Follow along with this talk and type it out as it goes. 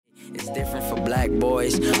It's different for black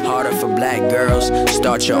boys, harder for black girls.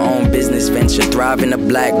 Start your own business venture, thrive in a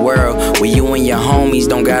black world where you and your homies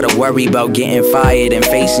don't gotta worry about getting fired and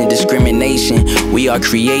facing discrimination. We are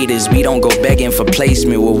creators, we don't go begging for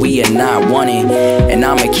placement where we are not wanted. And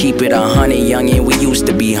I'ma keep it 100, youngin', we used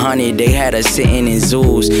to be 100. They had us sitting in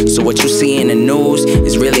zoos. So what you see in the news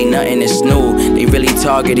is really nothing that's new. They really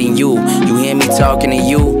targeting you. You hear me talking to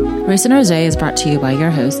you? Race and Rosé is brought to you by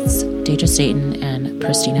your hosts, Deja Staten and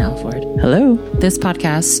Christina Alford. Hello. This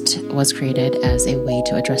podcast was created as a way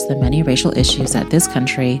to address the many racial issues that this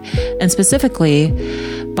country, and specifically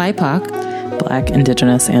BIPOC, Black,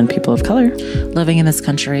 Indigenous, and people of color, living in this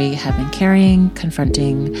country have been carrying,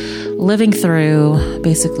 confronting, living through,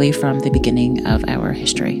 basically from the beginning of our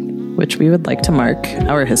history. Which we would like to mark.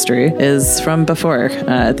 Our history is from before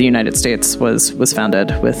the United States was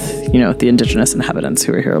founded, with, the indigenous inhabitants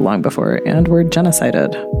who were here long before and were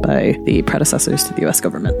genocided by the predecessors to the U.S.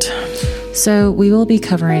 government. So we will be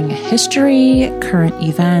covering history, current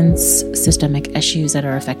events, systemic issues that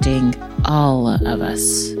are affecting all of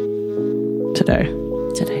us. Today.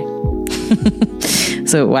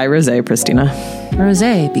 So why rosé, Christina?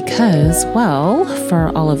 Rosé, because, well,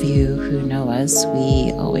 for all of you who know us,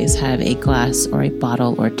 we always have a glass or a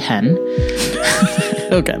bottle or 10.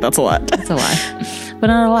 Okay, that's a lot. That's a lot. But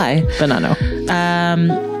not a lie. But not no.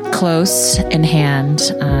 Close in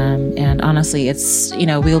hand. And honestly, it's,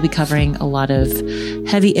 we'll be covering a lot of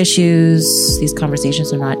heavy issues. These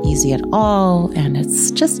conversations are not easy at all. And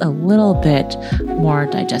it's just a little bit more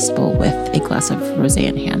digestible with a glass of rosé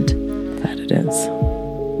in hand. That it is.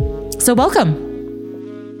 So welcome.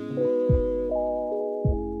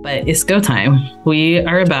 But it's go time. We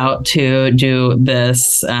are about to do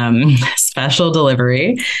this special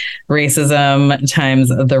delivery, Racism times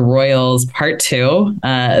the Royals Part 2.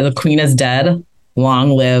 The Queen is dead.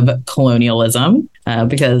 Long live colonialism.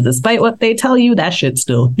 Because despite what they tell you, that shit's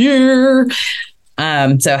still here.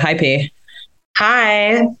 So hi, P.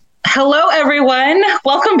 Hi. Hello, everyone.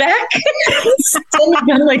 Welcome back. It's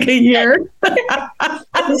been like a year.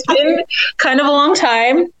 It's been kind of a long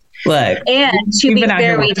time. Look, and to be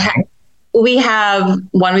fair, we have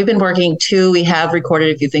one, we've been working. 2, we have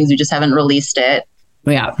recorded a few things. We just haven't released it.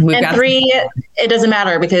 Yeah. And 3, it doesn't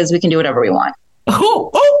matter because we can do whatever we want.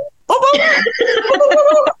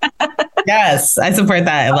 Yes, I support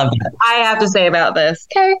that. I love that. I have to say about this.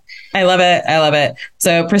 Okay. I love it.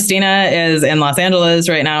 So Christina is in Los Angeles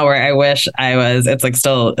right now, where I wish I was. It's like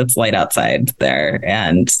it's light outside there.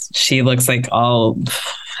 And she looks like all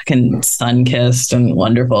fucking sun-kissed and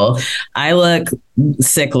wonderful. I look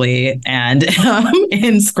sickly and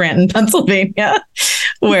in Scranton, Pennsylvania,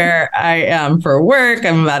 where I am for work.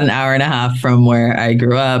 I'm about an hour and a half from where I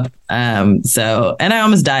grew up. And I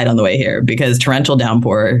almost died on the way here because torrential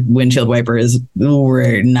downpour, windshield wipers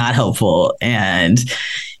were not helpful. And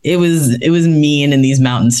it was mean in these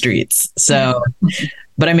mountain streets. So,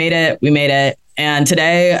 but I made it. We made it. And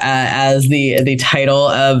today, as the title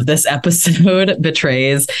of this episode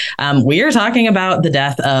betrays, we are talking about the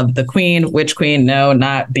death of the Queen. Which Queen? No,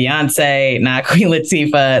 not Beyonce, not Queen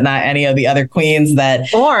Latifah, not any of the other queens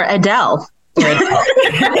or Adele. Not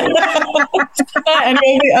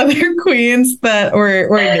any of the other queens that were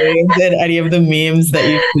named in any of the memes that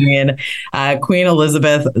you've seen. Queen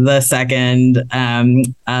Elizabeth II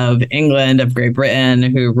of England, of Great Britain,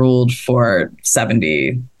 who ruled for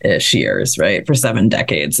 70-ish years, right? For 7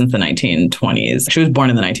 decades, since the 1920s. She was born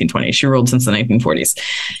in the 1920s. She ruled since the 1940s.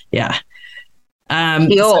 Yeah.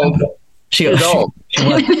 Old. She was old. She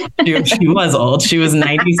was old. She was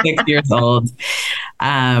 96 years old.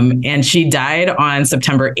 And she died on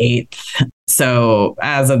September 8th. So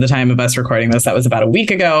as of the time of us recording this, that was about a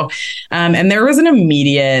week ago. And there was an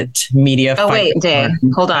immediate media. Oh, wait, Dave,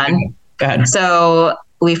 hold on. Go ahead. So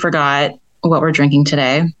we forgot what we're drinking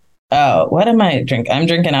today. Oh, what am I drinking? I'm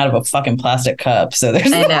drinking out of a fucking plastic cup. So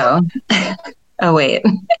there's. I know. Oh, wait.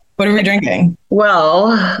 What are we drinking?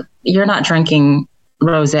 Well, you're not drinking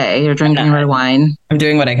rosé. You're drinking red wine. I'm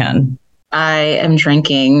doing what I can. I am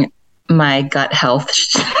drinking my gut health.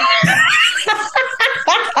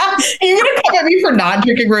 You're going to come at me for not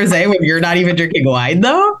drinking rosé when you're not even drinking wine,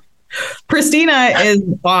 though? Christina is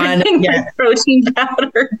on protein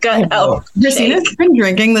powder gut health. Christina's been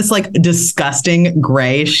drinking this like disgusting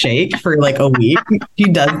gray shake for like a week. She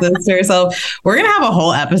does this to herself. We're gonna have a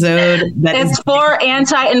whole episode that it's for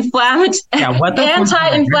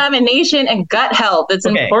anti-inflammation, and gut health. It's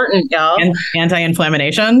important, y'all.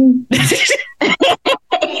 Anti-inflammation.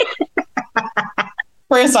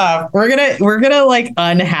 First off, we're gonna like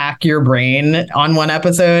unhack your brain on one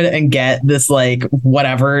episode and get this like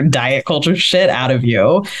whatever diet culture shit out of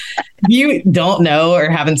you. If you don't know or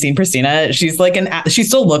haven't seen Pristina, she's like she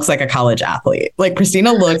still looks like a college athlete. Like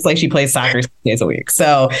Pristina looks like she plays soccer 6 days a week.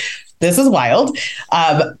 So this is wild.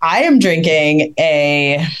 I am drinking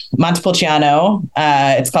a Montepulciano.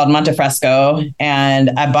 It's called Montefresco. And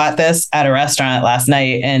I bought this at a restaurant last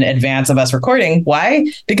night in advance of us recording.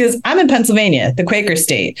 Why? Because I'm in Pennsylvania, the Quaker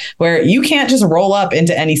state, where you can't just roll up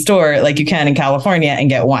into any store like you can in California and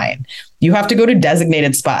get wine. You have to go to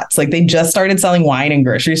designated spots. Like they just started selling wine in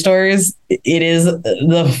grocery stores. It is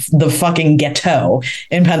the fucking ghetto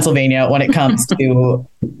in Pennsylvania when it comes to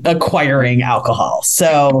acquiring alcohol.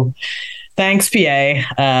 So thanks,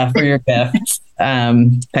 PA, for your gift.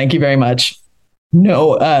 Thank you very much.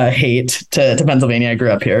 No hate to Pennsylvania. I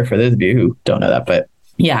grew up here, for those of you who don't know that, but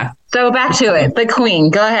yeah. So back to it. The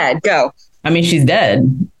queen. Go ahead. Go. I mean, she's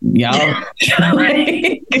dead, y'all.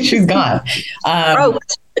 She's gone.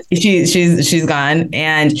 She's gone,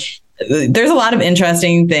 and there's a lot of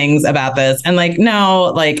interesting things about this. And like,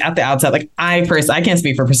 no, like at the outset, like I can't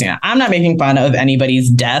speak for Pristina. I'm not making fun of anybody's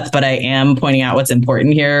death, but I am pointing out what's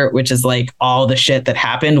important here, which is like all the shit that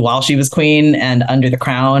happened while she was queen and under the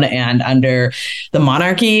crown and under the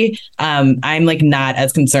monarchy. I'm like not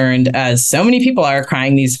as concerned as so many people are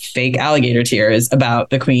crying these fake alligator tears about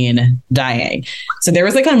the queen dying. So there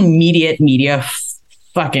was like an immediate media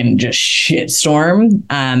fucking just shitstorm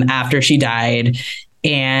after she died.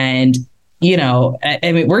 And, you know,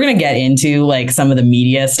 I mean, we're going to get into like some of the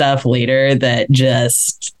media stuff later that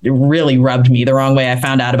just really rubbed me the wrong way. I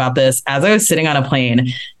found out about this as I was sitting on a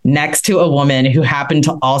plane next to a woman who happened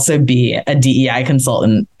to also be a DEI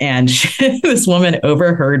consultant. And this woman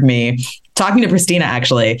overheard me talking to Pristina,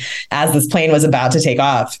 actually, as this plane was about to take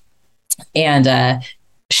off. And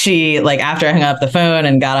she, like, after I hung up the phone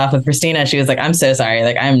and got off with Pristina, she was like, I'm so sorry.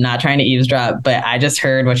 Like, I'm not trying to eavesdrop, but I just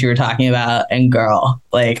heard what you were talking about. And girl,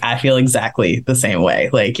 like, I feel exactly the same way.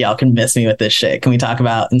 Like, y'all can miss me with this shit. Can we talk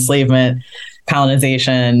about enslavement,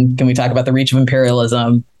 colonization? Can we talk about the reach of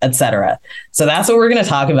imperialism, etc.? So that's what we're going to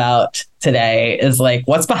talk about today, is like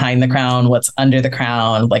what's behind the crown, what's under the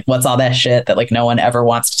crown, like what's all that shit that like no one ever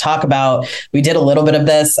wants to talk about. We did a little bit of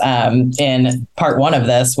this in part 1 of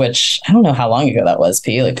this, which I don't know how long ago that was,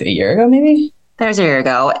 P, like a year ago, maybe? There's a year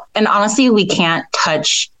ago. And honestly, we can't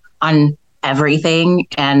touch on everything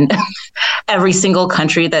and every single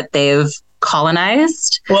country that they've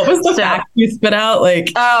colonized. What was the fact you spit out?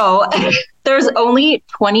 Like, there's only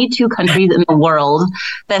 22 countries in the world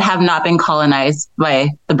that have not been colonized by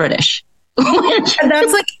the British. And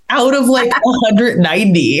that's like out of like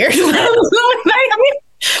 190 or something.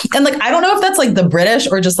 And like, I don't know if that's like the British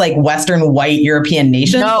or just like Western white European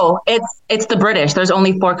nations. No, it's the British. There's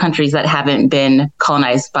only 4 countries that haven't been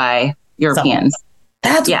colonized by Europeans.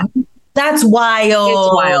 That's wild.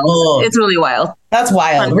 It's wild. It's really wild. That's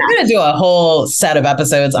wild. We're going to do a whole set of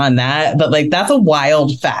episodes on that. But like, that's a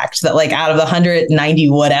wild fact that like out of the 190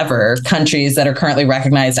 whatever countries that are currently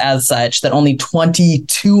recognized as such, that only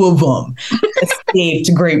 22 of them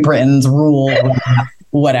escaped Great Britain's rule,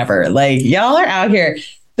 whatever. Like, y'all are out here.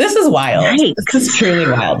 This is wild. Right. This is truly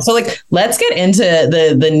wild. So like, let's get into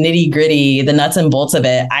the nitty gritty, the nuts and bolts of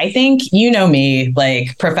it. I think, you know me,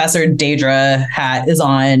 like Professor Daedra hat is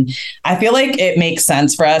on. I feel like it makes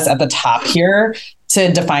sense for us at the top here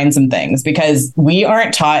to define some things, because we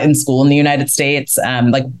aren't taught in school in the United States,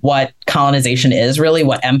 like what colonization is really,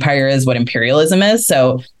 what empire is, what imperialism is.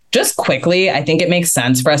 So just quickly, I think it makes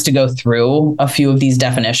sense for us to go through a few of these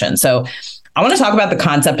definitions. So I want to talk about the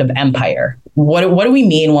concept of empire. What do we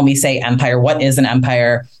mean when we say empire? What is an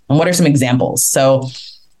empire? And what are some examples? So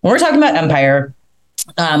when we're talking about empire,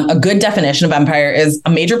 a good definition of empire is a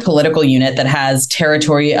major political unit that has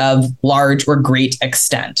territory of large or great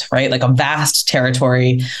extent, right? Like a vast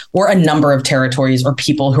territory or a number of territories or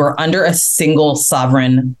people who are under a single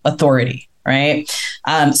sovereign authority. Right.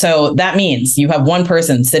 So that means you have one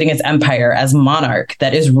person sitting as empire, as monarch,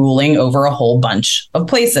 that is ruling over a whole bunch of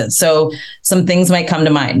places. So some things might come to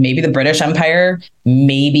mind. Maybe the British Empire.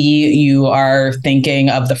 Maybe you are thinking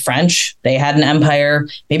of the French. They had an empire.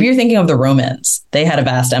 Maybe you're thinking of the Romans. They had a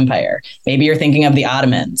vast empire. Maybe you're thinking of the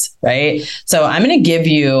Ottomans. Right. So I'm going to give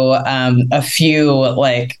you a few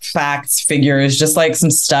like facts, figures, just like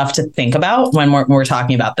some stuff to think about when we're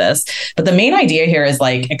talking about this. But the main idea here is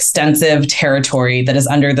like extensive territory that is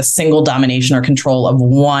under the single domination or control of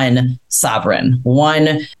one sovereign,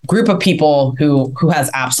 one group of people who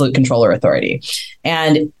has absolute control or authority.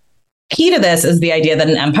 And key to this is the idea that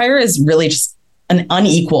an empire is really just an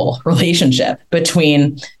unequal relationship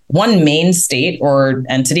between one main state or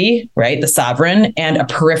entity, right? The sovereign, and a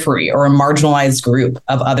periphery or a marginalized group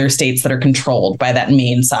of other states that are controlled by that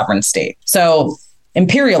main sovereign state. So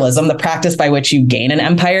imperialism, the practice by which you gain an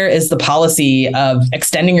empire, is the policy of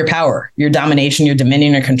extending your power, your domination, your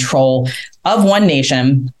dominion, your control of one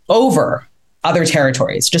nation over other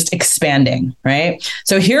territories, just expanding, right?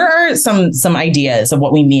 So here are some ideas of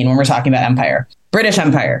what we mean when we're talking about empire. British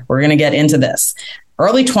Empire, we're going to get into this.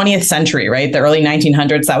 Early 20th century, right? The early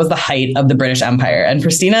 1900s, that was the height of the British Empire. And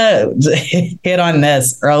Christina hit on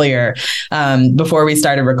this earlier before we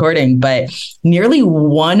started recording, but nearly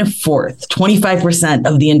 1/4, 25%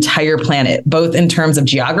 of the entire planet, both in terms of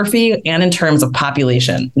geography and in terms of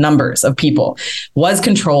population, numbers of people, was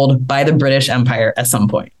controlled by the British Empire at some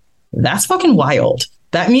point. That's fucking wild.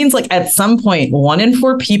 That means like at some point, 1 in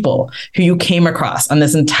 4 people who you came across on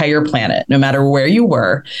this entire planet, no matter where you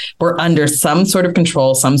were under some sort of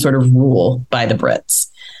control, some sort of rule by the Brits.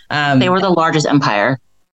 They were the largest empire.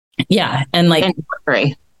 Yeah. And like,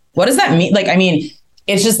 what does that mean? Like, I mean,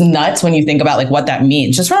 it's just nuts when you think about like what that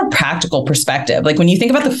means, just from a practical perspective. Like when you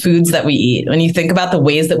think about the foods that we eat, when you think about the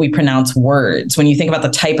ways that we pronounce words, when you think about the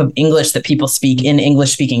type of English that people speak in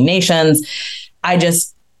English speaking nations, I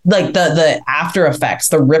just, like the after effects,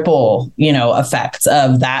 the ripple, effects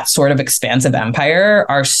of that sort of expansive empire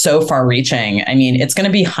are so far reaching. I mean, it's going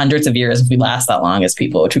to be hundreds of years if we last that long as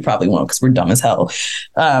people, which we probably won't because we're dumb as hell.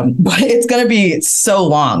 But it's going to be so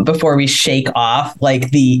long before we shake off like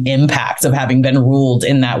the impact of having been ruled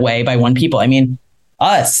in that way by one people. I mean,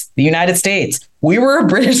 us, the United States, we were a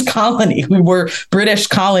British colony. We were British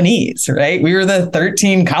colonies, right? We were the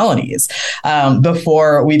 13 colonies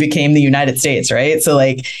before we became the United States, right? So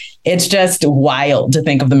like, it's just wild to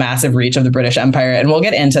think of the massive reach of the British Empire. And we'll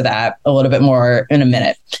get into that a little bit more in a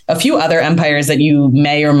minute. A few other empires that you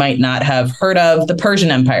may or might not have heard of: the Persian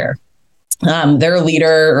Empire. Their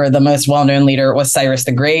leader, or the most well-known leader, was Cyrus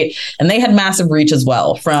the Great, and they had massive reach as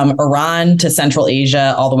well, from Iran to Central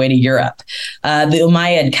Asia all the way to Europe. The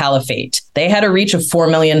Umayyad Caliphate, they had a reach of 4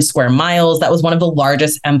 million square miles. That was one of the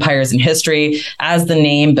largest empires in history. As the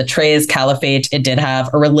name betrays, caliphate, it did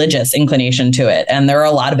have a religious inclination to it, and there are a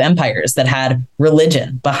lot of empires that had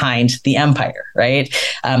religion behind the empire, right?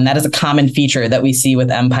 That is a common feature that we see with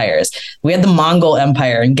empires. We had the Mongol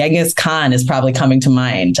Empire, and Genghis Khan is probably coming to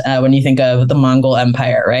mind when you think of the Mongol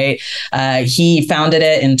Empire, right? He founded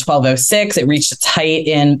it in 1206. It reached its height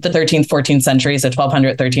in the 13th, 14th century, so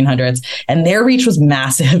 1200, 1300s, and their reach was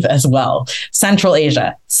massive as well. Central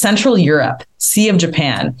Asia, Central Europe, Sea of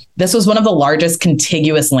Japan. This was one of the largest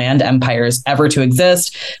contiguous land empires ever to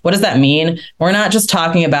exist. What does that mean? We're not just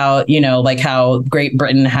talking about, like how Great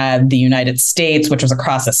Britain had the United States, which was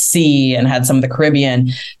across a sea and had some of the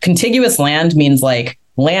Caribbean. Contiguous land means like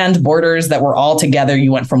land borders that were all together.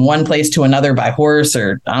 You went from one place to another by horse,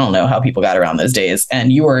 or I don't know how people got around those days,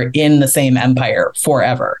 and you were in the same empire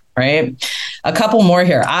forever, right? A couple more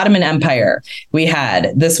here. Ottoman Empire.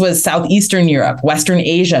 This was Southeastern Europe, Western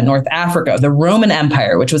Asia, North Africa. The Roman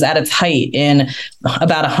Empire, which was at its height in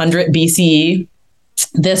about 100 BCE.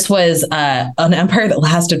 This was an empire that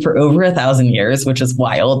lasted for over 1,000 years, which is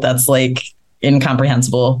wild. That's like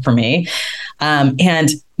incomprehensible for me.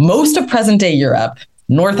 And most of present day Europe,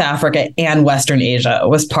 North Africa, and Western Asia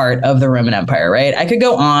was part of the Roman Empire, right? I could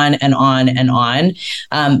go on and on and on.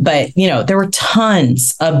 But, there were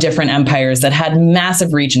tons of different empires that had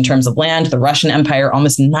massive reach in terms of land. The Russian Empire,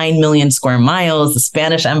 almost 9 million square miles. The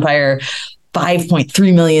Spanish Empire,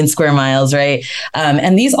 5.3 million square miles, right?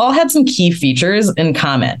 And these all had some key features in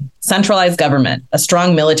common. Centralized government, a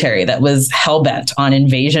strong military that was hell-bent on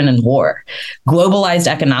invasion and war, globalized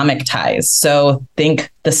economic ties. So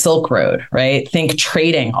think the Silk Road, right? Think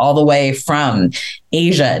trading all the way from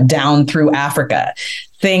Asia down through Africa.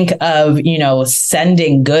 Think of,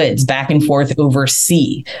 sending goods back and forth over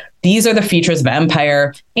sea. These are the features of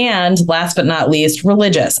empire. And last but not least,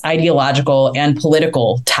 religious, ideological, and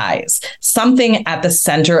political ties. Something at the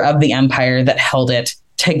center of the empire that held it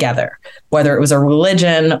together, whether it was a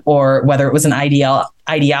religion or whether it was an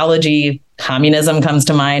ideology. Communism comes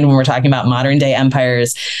to mind when we're talking about modern day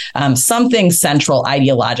empires. Something central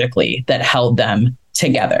ideologically that held them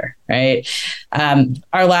together, right?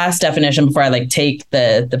 Our last definition before I take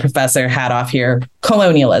the professor hat off here,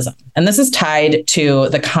 colonialism. And this is tied to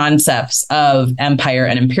the concepts of empire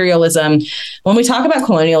and imperialism. When we talk about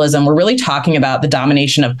colonialism, we're really talking about the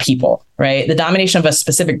domination of people, right? The domination of a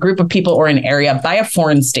specific group of people or an area by a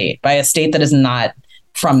foreign state, by a state that is not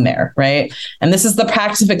from there, right? And this is the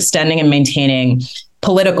practice of extending and maintaining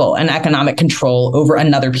political and economic control over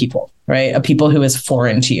another people, right? A people who is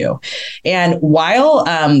foreign to you. And while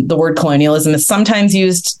the word colonialism is sometimes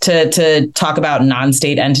used to talk about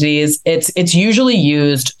non-state entities, it's usually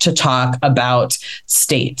used to talk about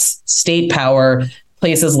states, state power,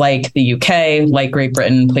 places like the UK, like Great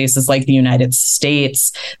Britain, places like the United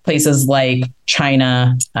States, places like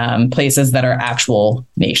China, places that are actual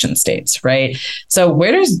nation states, right? So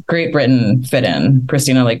where does Great Britain fit in,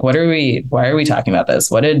 Christina? Like, why are we talking about this?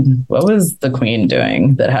 What was the Queen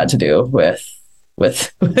doing that had to do with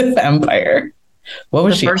empire? What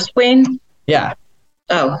was the she? First queen? Yeah.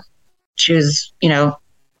 Oh, she was,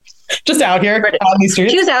 just out here on these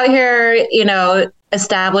streets. She was out here,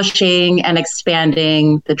 establishing and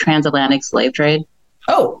expanding the transatlantic slave trade.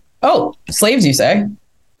 Oh, slaves, you say?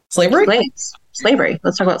 Slavery? Slavery.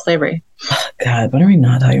 Let's talk about slavery. God, when are we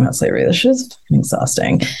not talking about slavery? This is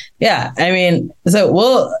exhausting. Yeah, I mean,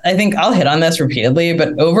 I think I'll hit on this repeatedly,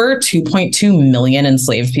 but over 2.2 million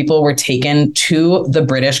enslaved people were taken to the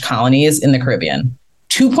British colonies in the Caribbean.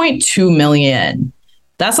 2.2 million.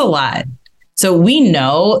 That's a lot. So we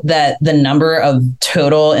know that the number of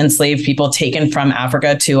total enslaved people taken from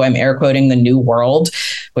Africa to, I'm air quoting, the New World,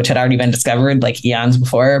 which had already been discovered like eons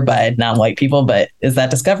before by non-white people. But is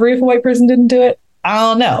that discovery if a white person didn't do it? I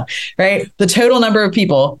don't know, right? The total number of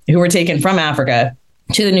people who were taken from Africa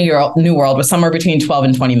to the New World was somewhere between 12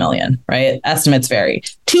 and 20 million, right? Estimates vary.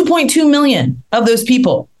 2.2 million of those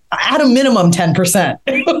people, at a minimum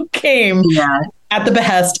 10%, came at the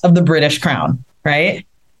behest of the British Crown, right?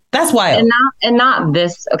 That's wild. And not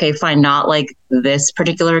this, okay, fine, not like this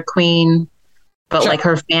particular queen, but like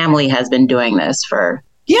her family has been doing this for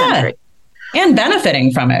centuries. And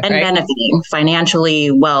benefiting from it. And benefiting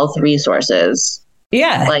financially, wealth, resources.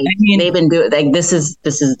 Yeah. Like they've been doing, like this is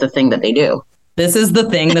the thing that they do. This is the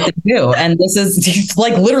thing that they do. And this is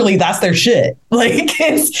like, literally, that's their shit. Like,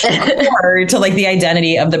 it's core to like the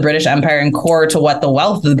identity of the British Empire and core to what the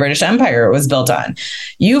wealth of the British Empire was built on.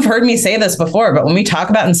 You've heard me say this before, but when we talk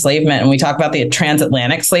about enslavement and we talk about the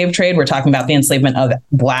transatlantic slave trade, we're talking about the enslavement of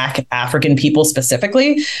Black African people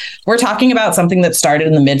specifically. We're talking about something that started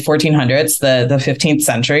in the mid 1400s, the 15th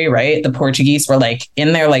century, right? The Portuguese were like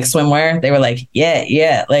in their like swimwear. They were like,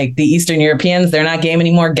 yeah, like the Eastern Europeans, they're not game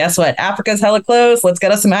anymore. Guess what? Africa's hella close. Let's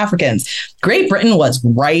get us some Africans. Great Britain was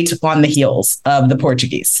right on the heels of the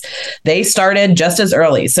Portuguese. They started just as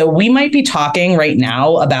early. So we might be talking right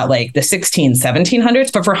now about like the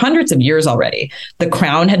 1700s, but for hundreds of years already, the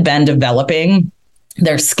crown had been developing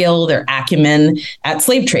their skill, their acumen at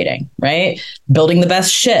slave trading, right? Building the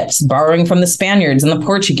best ships, borrowing from the Spaniards and the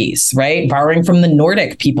Portuguese, right? Borrowing from the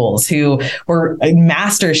Nordic peoples who were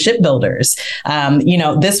master shipbuilders.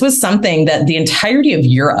 This was something that the entirety of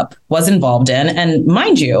Europe was involved in. And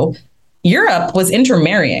mind you, Europe was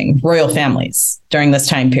intermarrying royal families during this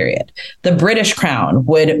time period. The British crown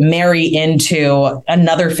would marry into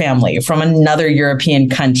another family from another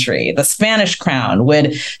European country. The Spanish crown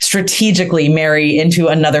would strategically marry into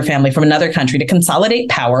another family from another country to consolidate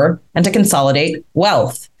power and to consolidate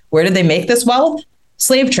wealth. Where did they make this wealth?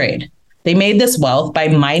 Slave trade. They made this wealth by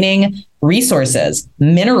mining resources,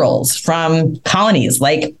 minerals from colonies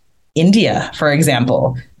like India, for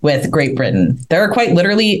example, with Great Britain. There are quite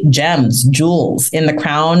literally gems, jewels in the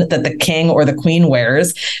crown that the king or the queen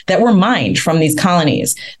wears that were mined from these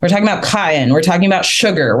colonies. We're talking about cotton, we're talking about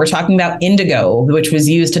sugar, we're talking about indigo, which was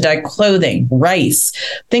used to dye clothing, rice,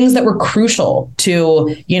 things that were crucial to,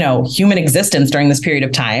 human existence during this period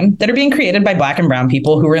of time that are being created by Black and brown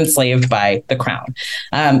people who were enslaved by the crown.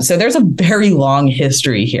 So there's a very long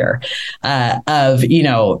history here of,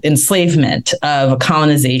 enslavement, of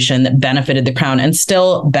colonization that benefited the crown and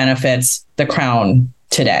still benefits the crown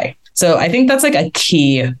today. So I think that's like a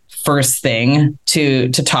key first thing to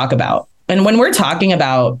talk about. And when we're talking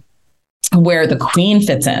about where the queen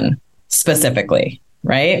fits in specifically,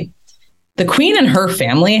 right? The queen and her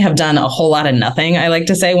family have done a whole lot of nothing, I like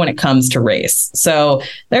to say, when it comes to race. So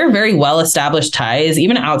there are very well-established ties,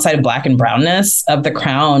 even outside of Black and brownness, of the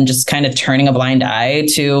crown just kind of turning a blind eye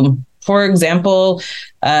to, for example,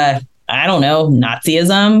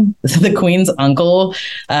 Nazism. The queen's uncle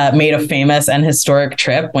made a famous and historic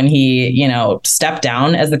trip when he, stepped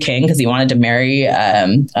down as the king because he wanted to marry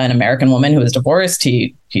an American woman who was divorced.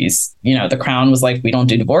 The crown was like, we don't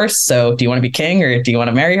do divorce. So do you want to be king or do you want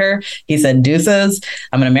to marry her? He said, deuces,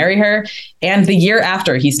 I'm going to marry her. And the year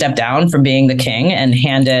after he stepped down from being the king and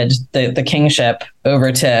handed the kingship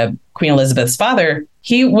over to Queen Elizabeth's father,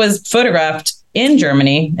 he was photographed in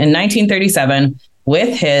Germany in 1937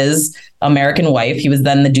 with his American wife. He was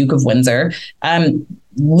then the Duke of Windsor,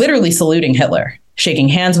 literally saluting Hitler, shaking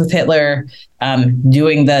hands with Hitler,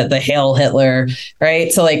 doing the Hail Hitler,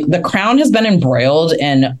 right? So like the crown has been embroiled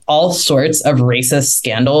in all sorts of racist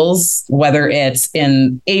scandals, whether it's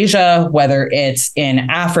in Asia, whether it's in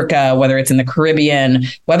Africa, whether it's in the Caribbean,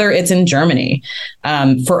 whether it's in Germany,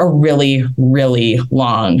 for a really, really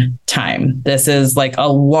long time. This is like a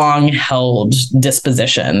long held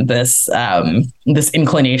disposition, this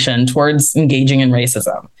inclination towards engaging in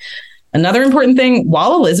racism. Another important thing,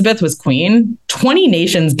 while Elizabeth was queen, 20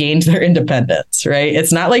 nations gained their independence, right?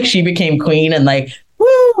 It's not like she became queen and like,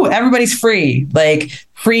 woo, everybody's free, like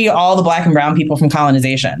free all the Black and brown people from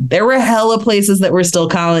colonization. There were hella places that were still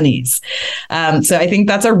colonies. So I think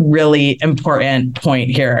that's a really important point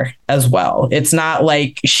here as well. It's not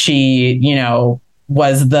like she,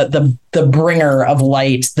 was the bringer of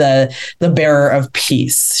light, the bearer of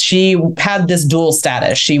peace. She had this dual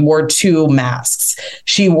status. She wore two masks.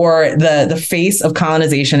 She wore the face of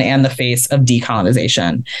colonization and the face of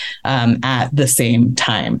decolonization at the same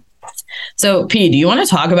time. So, P, do you want to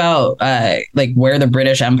talk about like where the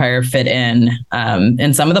British Empire fit in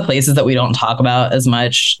some of the places that we don't talk about as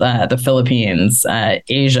much, the Philippines,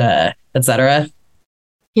 Asia, etc.?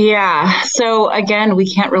 Yeah. So again, we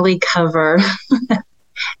can't really cover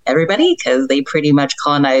everybody because they pretty much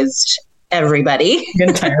colonized everybody. The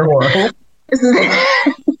entire world.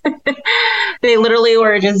 They literally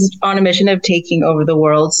were just on a mission of taking over the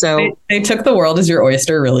world. So they took the world as your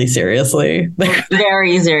oyster really seriously.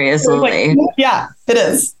 Very seriously. Like, yeah, it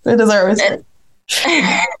is. It is our oyster.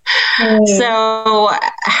 So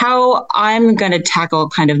how I'm going to tackle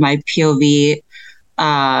kind of my POV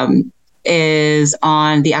is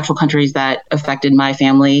on the actual countries that affected my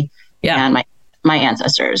family and my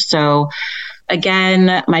ancestors. So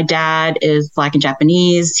again, my dad is Black and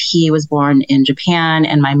Japanese. He was born in Japan,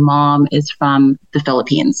 and my mom is from the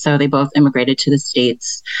Philippines. So they both immigrated to the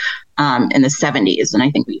States in the 70s. And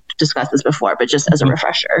I think we discussed this before, but just as a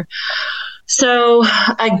refresher. So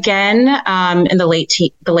again, in the late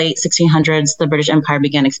 1600s, the British Empire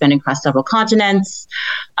began expanding across several continents.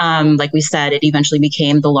 Like we said, it eventually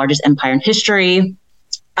became the largest empire in history.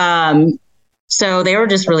 So they were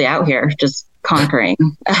just really out here, just conquering,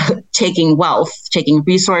 taking wealth, taking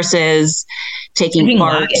resources, taking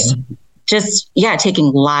parts,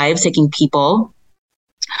 taking lives, taking people.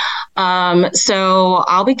 So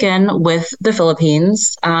I'll begin with the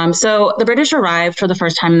Philippines. So the British arrived for the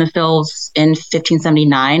first time in the Philippines in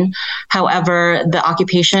 1579. However, the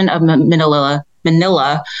occupation of Manila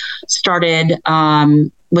started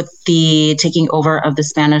with the taking over of the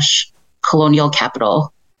Spanish colonial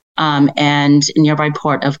capital and nearby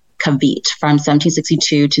port of Cavite from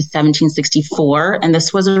 1762 to 1764. And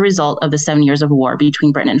this was a result of the 7 years of war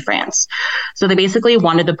between Britain and France. So they basically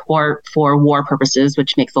wanted the port for war purposes,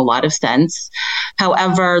 which makes a lot of sense.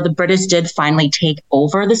 However, the British did finally take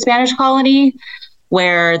over the Spanish colony,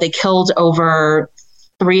 where they killed over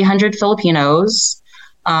 300 Filipinos,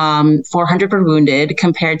 400 were wounded,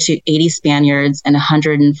 compared to 80 Spaniards and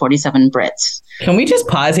 147 Brits. Can we just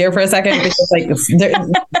pause here for a second? Because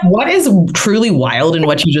what is truly wild in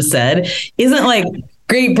what you just said isn't like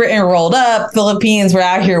Great Britain rolled up, Philippines were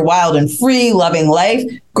out here wild and free, loving life.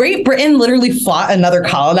 Great Britain literally fought another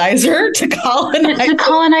colonizer to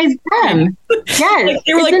colonize them. Yes,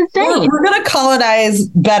 they were like, insane. We're going to colonize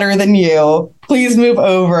better than you. Please move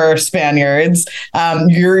over, Spaniards.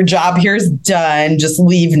 Your job here is done. Just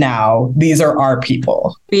leave now. These are our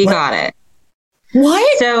people. We got it.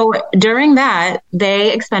 What? So during that,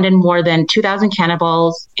 they expended more than 2,000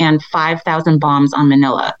 cannonballs and 5,000 bombs on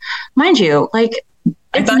Manila. Mind you, like,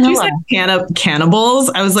 I thought you said cannibals.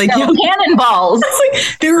 I was like, no, cannonballs.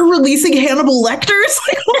 Like, they were releasing Hannibal Lecters.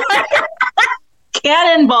 Like, what?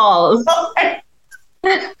 Cannonballs.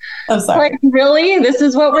 I'm sorry. Like, really? This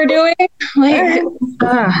is what we're doing? Like,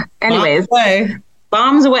 anyways,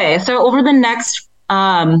 bombs away. So over the next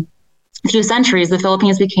few centuries, the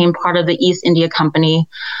Philippines became part of the East India Company,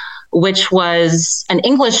 which was an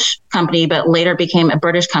English company, but later became a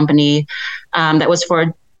British company that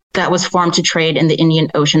was formed to trade in the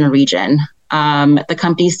Indian Ocean region. The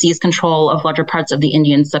company seized control of larger parts of the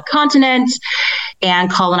Indian subcontinent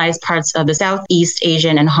and colonized parts of the Southeast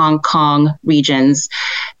Asian and Hong Kong regions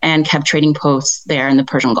and kept trading posts there in the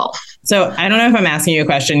Persian Gulf. So I don't know if I'm asking you a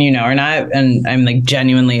question you know or not, and I'm like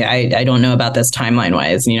genuinely, I don't know about this timeline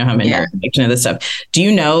wise, and you know how I'm in connection to this stuff. Do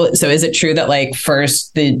you know, so is it true that like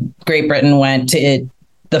first the Great Britain went to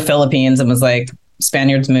the Philippines and was like,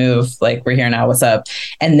 Spaniards move, like we're here now, what's up?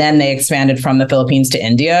 And then they expanded from the Philippines to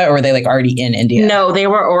India, or were they like already in India? No, they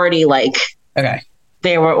were already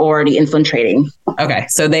they were already infiltrating. Okay,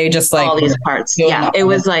 so they just like all these parts. Yeah, it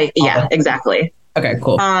was like, exactly. Okay,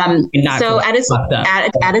 cool. So cool. at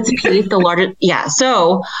its peak, the largest,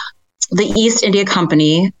 So the East India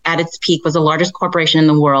Company at its peak was the largest corporation in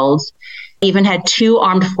the world. Even had 2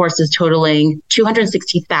 armed forces totaling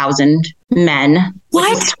 260,000 men.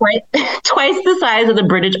 What? Which is twice the size of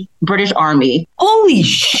the British Army. Holy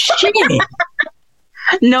shit!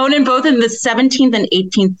 Known in both in the 17th and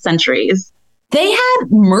 18th centuries. They had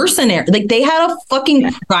mercenaries, like they had a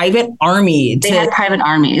fucking private army. They had private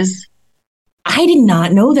armies. I did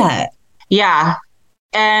not know that. Yeah.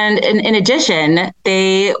 And in addition,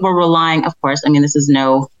 they were relying, of course, I mean, this is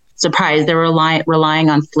no surprise, they were relying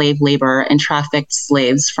on slave labor and trafficked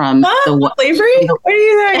slaves from slavery? What are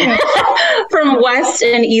you saying? From West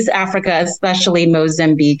and East Africa, especially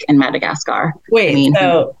Mozambique and Madagascar. Wait,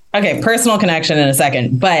 okay, personal connection in a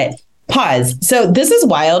second, but pause. So this is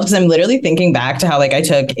wild because I'm literally thinking back to how like I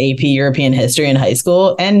took AP European history in high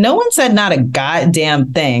school and no one said not a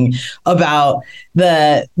goddamn thing about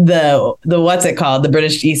the what's it called? The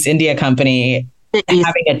British East India Company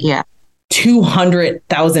having a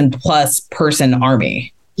 200,000 plus person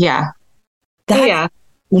army. Yeah.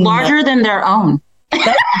 Larger than their own.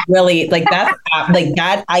 That's really like that.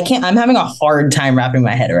 I'm having a hard time wrapping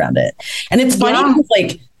my head around it. And it's funny because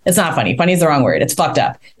like, it's not funny. Funny is the wrong word. It's fucked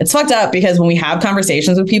up. It's fucked up because when we have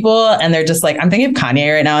conversations with people and they're just like, I'm thinking of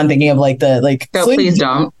Kanye right now. I'm thinking of like please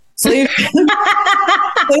don't. Slaves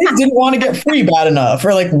didn't want to get free bad enough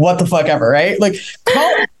or like what the fuck ever, right? Like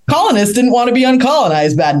colonists didn't want to be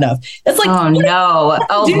uncolonized bad enough. It's like, oh no.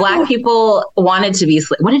 Oh, Black people wanted to be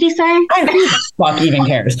what did he say? Fuck even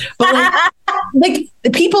cares. But like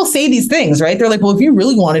people say these things, right? They're like, well, if you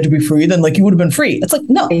really wanted to be free, then like you would have been free. It's like,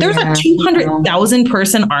 no, there's a 200,000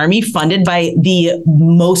 person army funded by the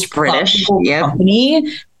most British company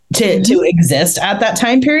to exist at that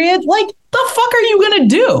time period. Like, the fuck are you gonna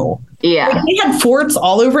do? Yeah, like, they had forts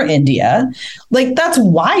all over India. Like, that's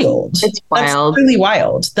wild. It's wild. That's really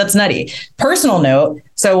wild. That's nutty. Personal note.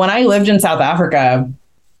 So when I lived in South Africa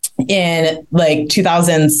in like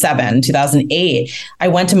 2007, 2008, I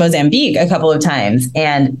went to Mozambique a couple of times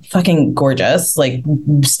and fucking gorgeous. Like,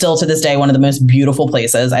 still to this day, one of the most beautiful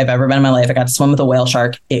places I've ever been in my life. I got to swim with a whale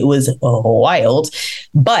shark. It was wild.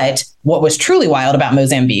 But what was truly wild about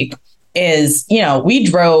Mozambique is, you know, we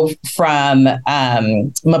drove from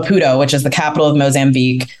Maputo, which is the capital of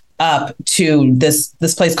Mozambique, up to this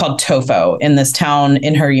place called Tofo in this town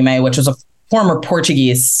in Harime, which was a former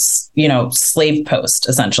Portuguese, you know, slave post,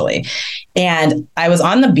 essentially. And I was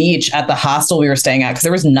on the beach at the hostel we were staying at because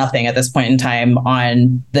there was nothing at this point in time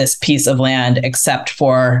on this piece of land except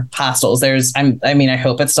for hostels. I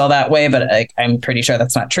hope it's still that way, but I'm pretty sure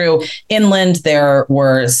that's not true. Inland, there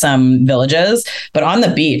were some villages, but on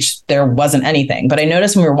the beach, there wasn't anything. But I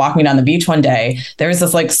noticed when we were walking down the beach one day, there was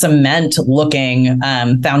this like cement looking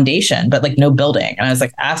foundation, but like no building. And I was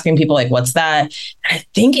like asking people like, what's that? And I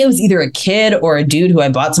think it was either a kid or a dude who I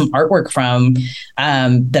bought some artwork from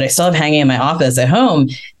that I still have hanging in my office at home,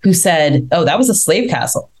 who said, oh, that was a slave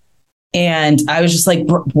castle. And I was just like,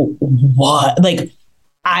 what? Like,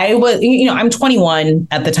 I was, you know, I'm 21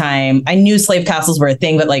 at the time. I knew slave castles were a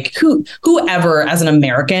thing, but like whoever as an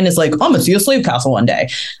American is like, I'm gonna see a slave castle one day.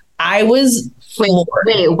 I was floored.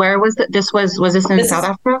 Wait, where was it? Was this in South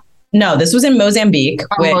Africa? No, this was in Mozambique.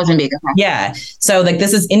 Mozambique. Okay. Yeah. So like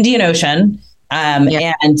this is Indian Ocean.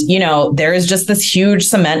 And, you know, there is just this huge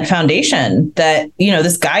cement foundation that, you know,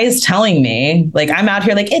 this guy is telling me, like, I'm out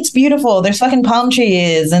here like, it's beautiful. There's fucking palm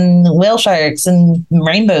trees and whale sharks and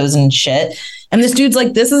rainbows and shit. And this dude's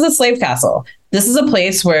like, this is a slave castle. This is a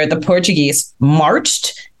place where the Portuguese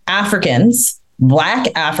marched Africans, Black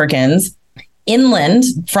Africans, inland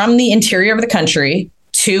from the interior of the country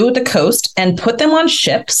to the coast and put them on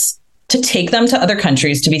ships to take them to other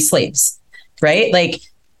countries to be slaves. Right? Like,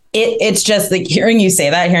 it's just like hearing you say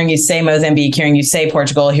that, hearing you say Mozambique, hearing you say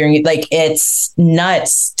Portugal, hearing you like, it's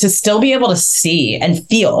nuts to still be able to see and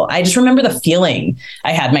feel. I just remember the feeling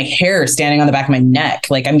I had, my hair standing on the back of my neck.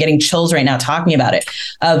 Like, I'm getting chills right now talking about it,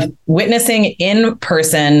 of witnessing in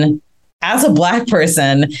person as a Black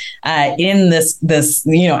person in this,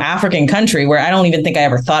 you know, African country where I don't even think I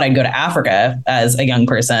ever thought I'd go to Africa as a young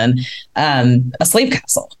person, a slave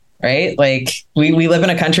castle. Right. Like we live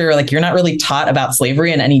in a country where like you're not really taught about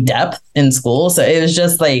slavery in any depth in school. So it was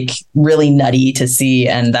just like really nutty to see.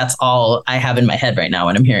 And that's all I have in my head right now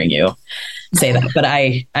when I'm hearing you say that. But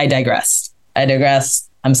I digress.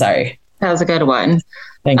 I'm sorry. That was a good one.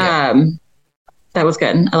 Thank you. That was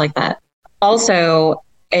good. I like that. Also,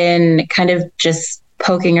 in kind of just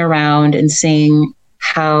poking around and seeing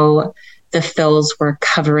how the Phils were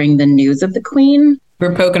covering the news of the Queen.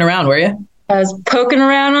 We're poking around, were you? I was poking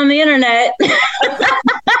around on the internet.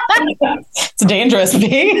 It's dangerous,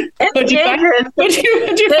 B. It's dangerous. What'd you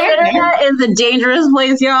The find? internet is a dangerous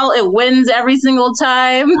place, y'all. It wins every single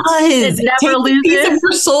time. It never loses.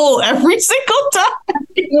 Your soul every single time.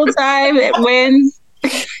 Single time it wins.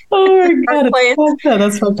 Oh my God,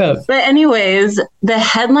 that's fucked up. But anyways, the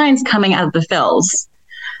headlines coming out of the Phils.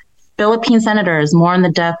 Philippine senators mourn the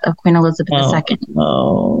death of Queen Elizabeth II.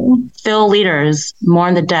 Oh. Phil leaders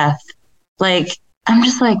mourn the death. Like, I'm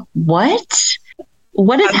just like, what?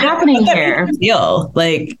 What is happening here? Feel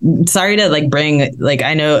like, sorry to like bring like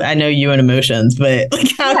I know you and emotions, but like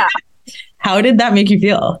how did that make you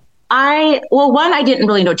feel? One, I didn't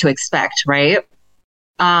really know what to expect, right?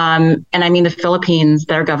 And I mean, the Philippines,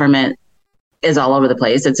 their government is all over the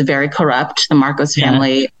place. It's very corrupt. The Marcos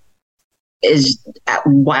family is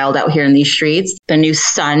wild out here in these streets. The new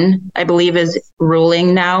son, I believe, is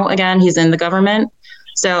ruling now again. He's in the government.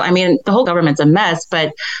 So, I mean, the whole government's a mess,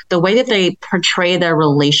 but the way that they portray their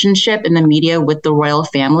relationship in the media with the royal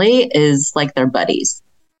family is like they're buddies.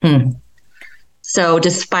 So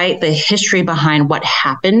despite the history behind what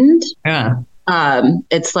happened,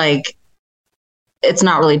 it's like, it's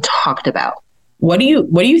not really talked about. What do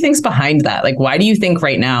you think's behind that? Like, why do you think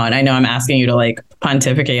right now? And I know I'm asking you to like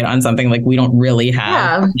pontificate on something like we don't really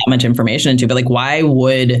have that much information into, but like, why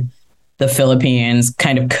would the Philippines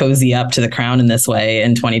kind of cozy up to the crown in this way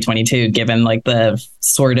in 2022, given like the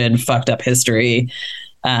sordid, fucked up history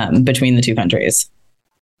between the two countries?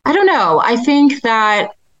 I don't know. I think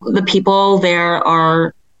that the people there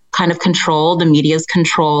are kind of controlled. The media is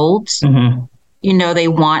controlled. You know, they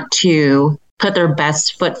want to put their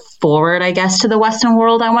best foot forward, I guess, to the Western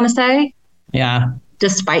world, I want to say. Yeah.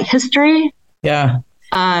 Despite history. Yeah.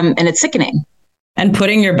 And it's sickening. And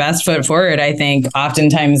putting your best foot forward, I think,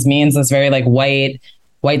 oftentimes means this very like white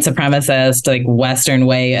supremacist, like Western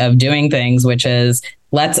way of doing things, which is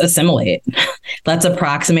let's assimilate. Let's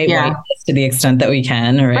approximate whiteness to the extent that we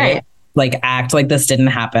can, right? Like act like this didn't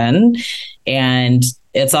happen. And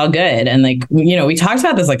it's all good. And like, you know, we talked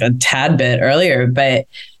about this like a tad bit earlier, but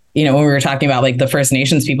you know, when we were talking about like the First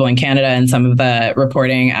Nations people in Canada and some of the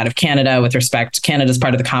reporting out of Canada with respect, Canada's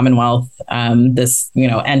part of the Commonwealth, this, you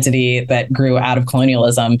know, entity that grew out of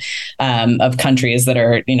colonialism of countries that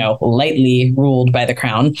are, you know, lightly ruled by the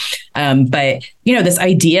crown. But, you know, this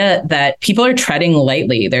idea that people are treading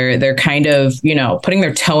lightly, they're kind of, you know, putting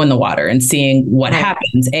their toe in the water and seeing what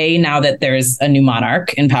happens. Now that there's a new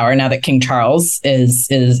monarch in power, now that King Charles is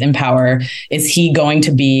in power, is he going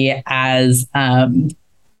to be as,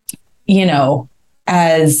 you know,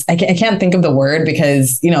 as I can't think of the word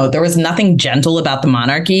because, you know, there was nothing gentle about the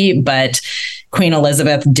monarchy, but Queen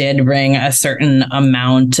Elizabeth did bring a certain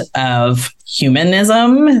amount of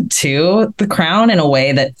humanism to the crown in a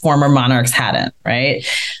way that former monarchs hadn't, right?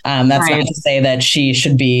 That's not to say that she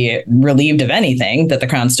should be relieved of anything that the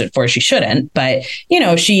crown stood for. She shouldn't. But, you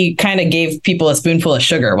know, she kind of gave people a spoonful of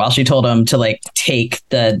sugar while she told them to like take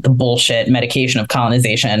the bullshit medication of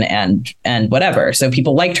colonization and whatever. So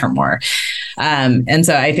people liked her more. And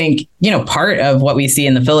so I think, you know, part of what we see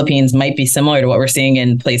in the Philippines might be similar to what we're seeing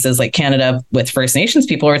in places like Canada with First Nations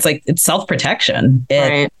people, where it's like it's self-protection.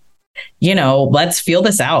 You know, let's feel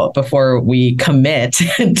this out before we commit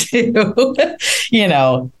to, you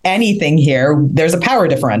know, anything here. There's a power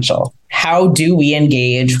differential. How do we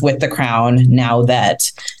engage with the crown now that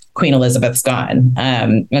Queen Elizabeth's gone?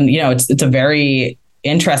 And, you know, it's a very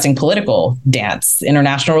interesting political dance,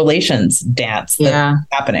 international relations dance that's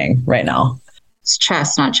happening right now. It's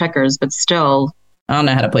chess, not checkers, but still. I don't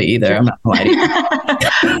know how to play either. I'm not gonna lie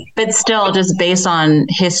to you. But still, just based on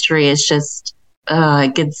history, it's just,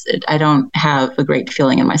 I don't have a great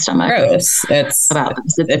feeling in my stomach. Gross.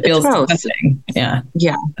 It feels disgusting. Yeah.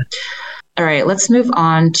 All right, let's move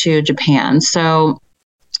on to Japan. So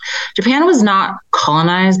Japan was not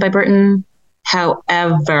colonized by Britain.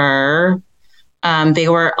 However, they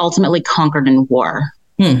were ultimately conquered in war.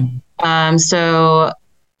 So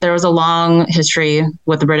there was a long history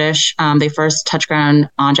with the British. They first touched ground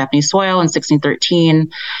on Japanese soil in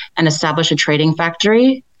 1613 and established a trading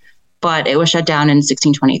factory, but it was shut down in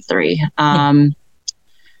 1623. The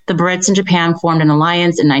Brits and Japan formed an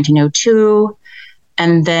alliance in 1902,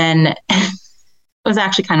 and then it was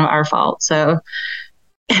actually kind of our fault. So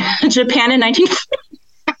Japan in 19...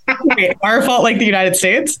 Wait, our fault like the United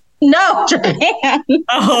States? No, Japan.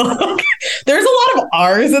 Oh, there's a lot of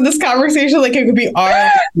R's in this conversation. Like it could be R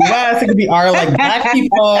like US, it could be R like Black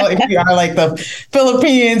people, it could be R like the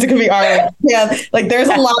Philippines, it could be R like like there's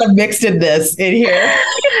a lot of mixedness in here.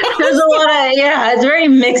 There's a lot of it's very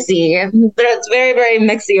mixy. It's very, very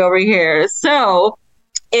mixy over here. So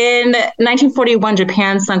in 1941,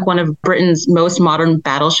 Japan sunk one of Britain's most modern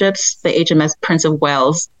battleships, the HMS Prince of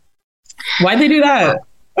Wales. Why'd they do that?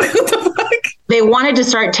 What the fuck? They wanted to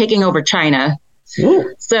start taking over China.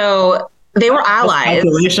 Ooh. So they were allies,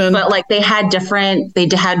 Population. but like they had different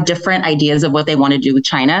ideas of what they wanted to do with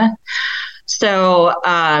China. So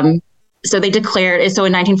so they declared, so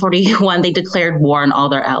in 1941 they declared war on all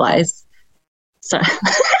their allies. So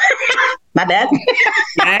my bad.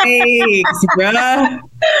 Yikes, bruh.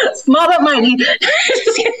 Small but mighty.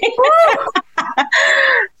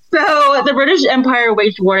 So the British Empire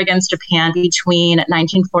waged war against Japan between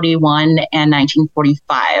 1941 and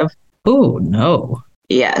 1945. Oh no.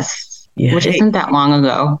 Yes. Yikes. Which isn't that long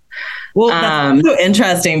ago. Well, that's so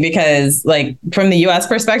interesting because, like, from the U.S.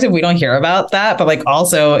 perspective, we don't hear about that. But, like,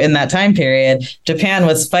 also in that time period, Japan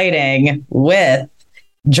was fighting with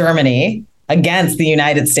Germany against the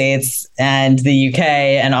United States and the UK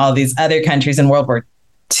and all these other countries in World War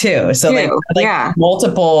II. So, like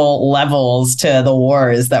multiple levels to the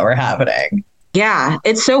wars that were happening. Yeah,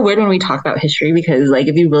 it's so weird when we talk about history because, like,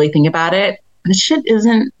 if you really think about it, this shit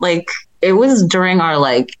isn't like. It was during our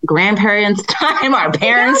like grandparents' time, our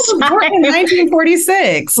parents' time. In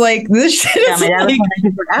 1946. Like this shit is I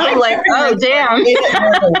was like, oh damn. Late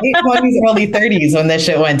 20s, early 30s when this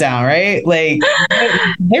shit went down, right? Like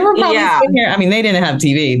they were probably sitting here. I mean, they didn't have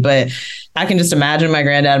TV, but I can just imagine my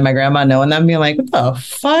granddad and my grandma knowing them being like, what the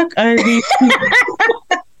fuck are these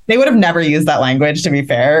They would have never used that language, to be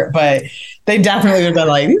fair, but they definitely would have been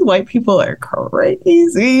like, these white people are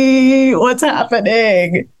crazy. What's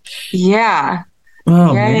happening? Yeah.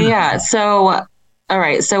 Oh, yeah. So, all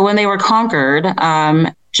right. So when they were conquered,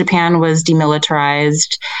 Japan was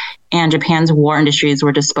demilitarized and Japan's war industries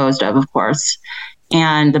were disposed of course.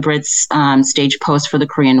 And the Brits staged posts for the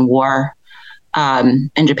Korean War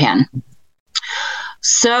in Japan.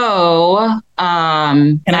 So,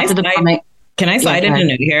 Can I slide in a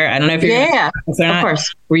note here? I don't know if you're of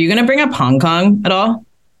course. Were you going to bring up Hong Kong at all?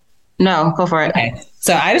 No, go for it. Okay.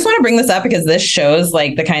 So I just want to bring this up because this shows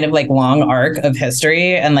like the kind of like long arc of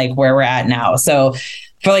history and like where we're at now. So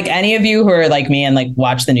for like any of you who are like me and like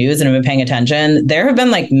watch the news and have been paying attention, there have been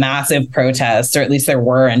like massive protests, or at least there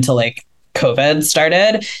were until like COVID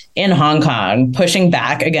started in Hong Kong, pushing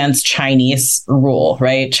back against Chinese rule,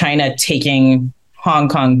 right? China taking Hong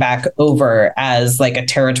Kong back over as like a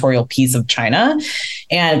territorial piece of China.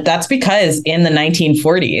 And that's because in the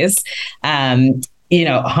 1940s, Hong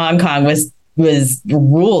Kong was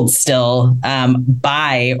ruled still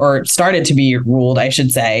by, or started to be ruled, I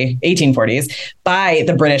should say, 1840s, by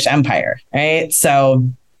the British Empire, right? So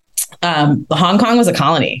Hong Kong was a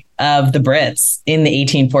colony of the Brits in the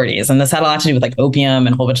 1840s. And this had a lot to do with like opium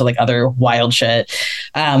and a whole bunch of like other wild shit.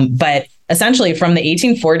 But essentially from the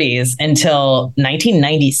 1840s until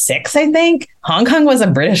 1996, I think, Hong Kong was a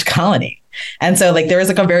British colony. And so like there was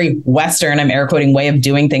like a very Western, I'm air quoting, way of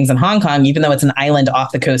doing things in Hong Kong, even though it's an island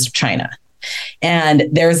off the coast of China. And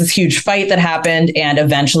there was this huge fight that happened. And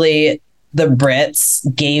eventually the Brits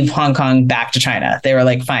gave Hong Kong back to China. They were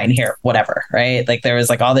like, fine, here, whatever, right? Like there was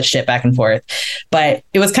like all this shit back and forth. But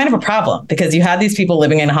it was kind of a problem because you had these people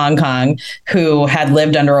living in Hong Kong who had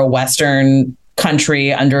lived under a Western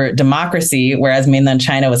country under democracy, whereas mainland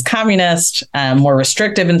China was communist, more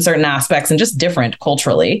restrictive in certain aspects and just different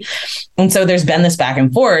culturally. And so there's been this back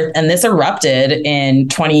and forth, and this erupted in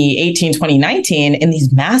 2018, 2019 in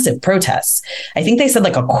these massive protests. I think they said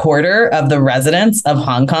like a quarter of the residents of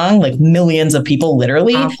Hong Kong, like millions of people,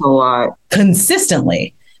 literally, that's a lot,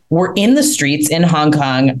 consistently were in the streets in Hong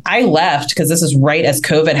Kong. I left because this is right as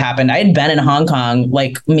COVID happened. I had been in Hong Kong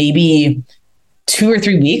like maybe 2 or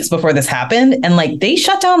 3 weeks before this happened. And like they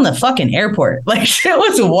shut down the fucking airport. Like shit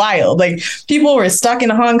was wild. Like people were stuck in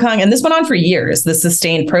Hong Kong. And this went on for years, the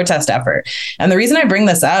sustained protest effort. And the reason I bring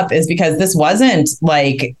this up is because this wasn't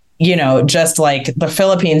like, just like the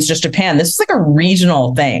Philippines, just Japan. This was like a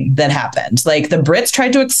regional thing that happened. Like the Brits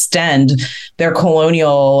tried to extend their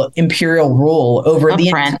colonial imperial rule over the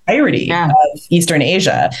entirety of Eastern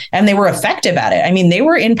Asia. And they were effective at it. I mean, they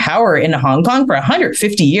were in power in Hong Kong for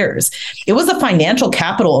 150 years. It was the financial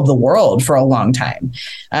capital of the world for a long time.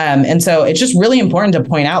 And so it's just really important to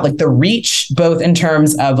point out like the reach, both in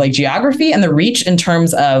terms of like geography and the reach in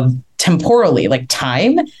terms of temporally, like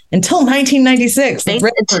time, until 1996. They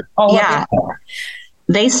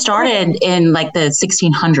started in like the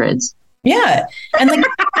 1600s. Yeah. And like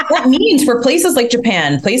that means for places like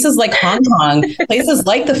Japan, places like Hong Kong, places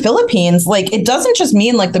like the Philippines, like it doesn't just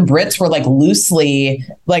mean like the Brits were like loosely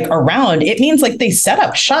like around. It means like they set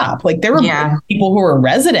up shop. Like there were people who were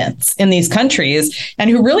residents in these countries and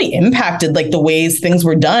who really impacted like the ways things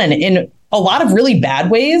were done in a lot of really bad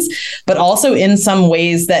ways, but also in some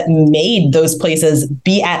ways that made those places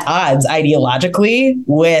be at odds ideologically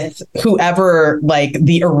with whoever like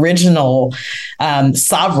the original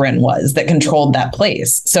sovereign was that controlled that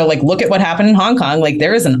place. So like, look at what happened in Hong Kong. Like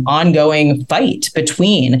there is an ongoing fight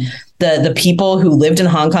between the people who lived in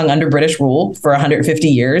Hong Kong under British rule for 150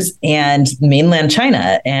 years and mainland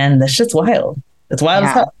China. And this shit's wild. It's wild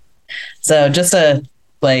as hell. So just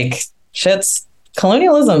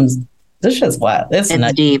colonialism's, this shit's wild. It's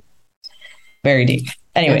deep. Very deep.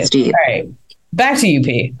 Anyways, deep. All right. Back to you,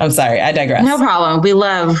 P. I'm sorry, I digress. No problem. We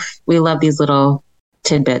love these little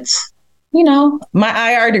tidbits. You know,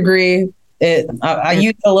 my IR degree, I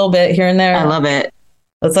use a little bit here and there. I love it.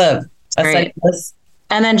 What's up? Great.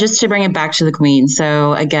 And then just to bring it back to the Queen.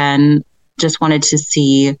 So again, just wanted to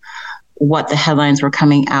see what the headlines were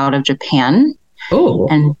coming out of Japan. Ooh.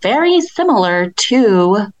 And very similar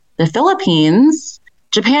to the Philippines,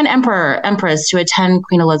 Japan Empress to attend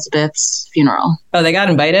Queen Elizabeth's funeral. Oh, they got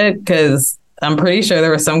invited? Because I'm pretty sure there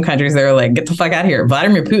were some countries that were like, get the fuck out of here.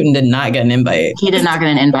 Vladimir Putin did not get an invite. He did not get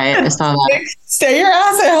an invite. I saw that. Stay your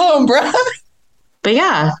ass at home, bro. But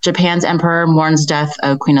yeah, Japan's emperor mourns death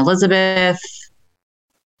of Queen Elizabeth.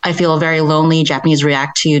 I feel very lonely. Japanese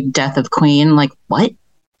react to death of Queen. Like, what?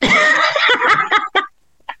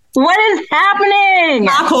 What is happening?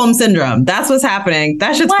 Stockholm syndrome. That's what's happening.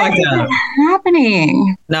 That shit's fucked up. What is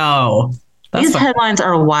happening? No. These headlines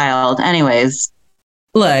are wild. Anyways.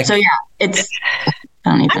 Look. So yeah, it's... I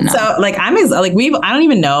don't even know. So like I don't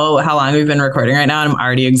even know how long we've been recording right now, and I'm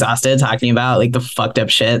already exhausted talking about like the fucked up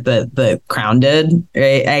shit that the Crown did.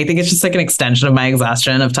 Right? I think it's just like an extension of my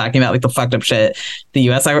exhaustion of talking about like the fucked up shit the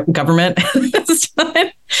U.S. government has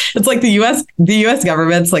done. It's like the U.S.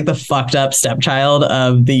 government's like the fucked up stepchild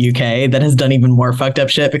of the UK that has done even more fucked up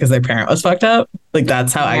shit because their parent was fucked up. Like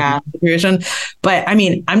that's how I see the situation. But I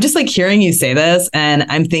mean, I'm just like hearing you say this, and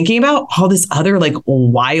I'm thinking about all this other like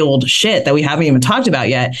wild shit that we haven't even talked about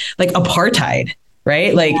yet, like apartheid,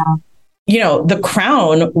 right? Like, you know, the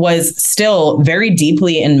Crown was still very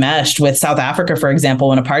deeply enmeshed with South Africa, for example,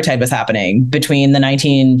 when apartheid was happening between the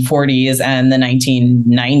 1940s and the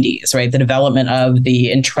 1990s, right? The development of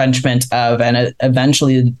the entrenchment of and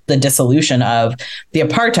eventually the dissolution of the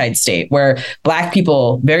apartheid state, where Black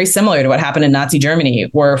people, very similar to what happened in Nazi Germany,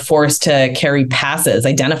 were forced to carry passes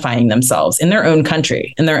identifying themselves in their own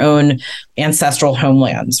country, in their own ancestral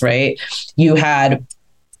homelands, right? You had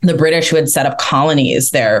the British who had set up colonies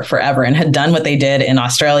there forever and had done what they did in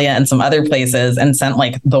Australia and some other places and sent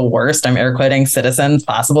like the worst, I'm air quoting, citizens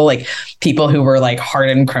possible, like people who were like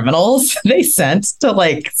hardened criminals, they sent to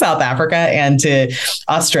like South Africa and to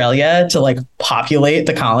Australia to like populate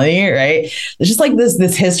the colony, right? It's just like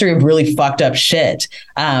this history of really fucked up shit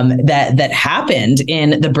that happened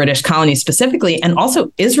in the British colonies specifically. And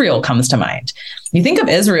also Israel comes to mind. You think of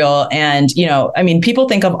Israel and, you know, I mean, people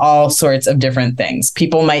think of all sorts of different things.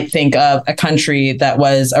 People might think of a country that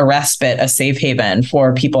was a respite, a safe haven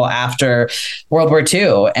for people after World War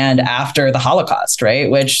II and after the Holocaust,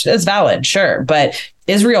 right? Which is valid, sure. But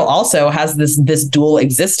Israel also has this dual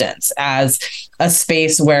existence as a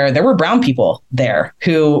space where there were brown people there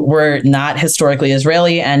who were not historically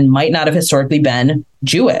Israeli and might not have historically been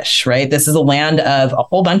Jewish, right? This is a land of a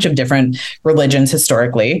whole bunch of different religions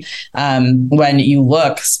historically. When you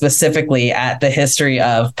look specifically at the history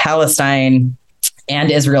of Palestine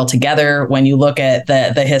and Israel together, when you look at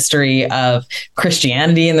the history of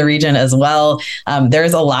Christianity in the region as well,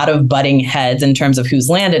 there's a lot of butting heads in terms of whose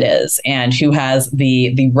land it is and who has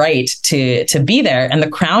the right to be there. And the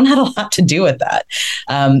Crown had a lot to do with that.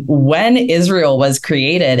 When Israel was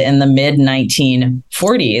created in the mid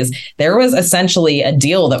 1940s, there was essentially a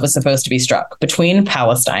deal that was supposed to be struck between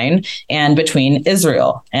Palestine and between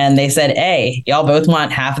Israel. And they said, hey, y'all both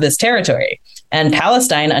want half of this territory. And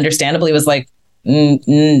Palestine understandably was like,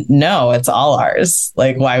 no, it's all ours.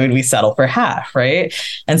 Like, why would we settle for half, right?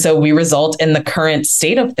 And so we result in the current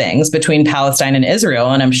state of things between Palestine and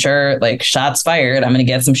Israel. And I'm sure, like, shots fired, I'm going to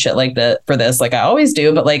get some shit like that for this, like I always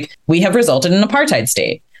do. But like, we have resulted in an apartheid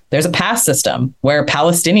state. There's a pass system where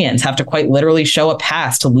Palestinians have to quite literally show a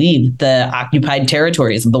pass to leave the occupied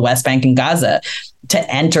territories of the West Bank and Gaza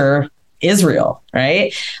to enter Israel,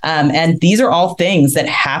 right? And these are all things that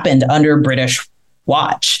happened under British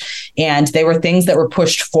watch. And they were things that were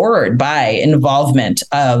pushed forward by involvement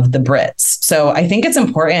of the Brits. So I think it's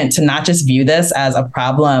important to not just view this as a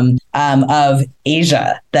problem of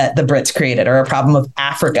Asia that the Brits created, or a problem of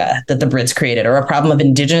Africa that the Brits created, or a problem of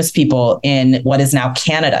indigenous people in what is now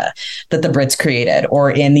Canada that the Brits created,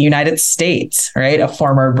 or in the United States, right? A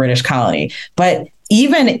former British colony. But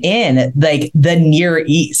even in like the Near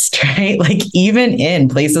East, right? Like even in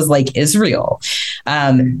places like Israel,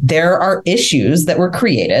 there are issues that were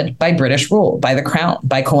created by British rule, by the crown,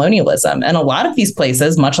 by colonialism. And a lot of these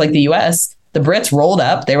places, much like the US, the Brits rolled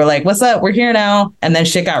up. They were like, what's up? We're here now. And then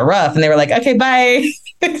shit got rough. And they were like, okay, bye.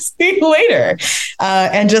 See you later.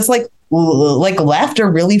 And just like left a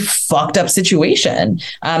really fucked up situation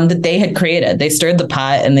that they had created. They stirred the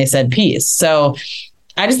pot and they said peace. So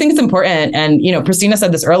I just think it's important. And, you know, Pristina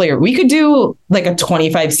said this earlier, we could do like a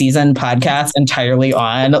 25 season podcast entirely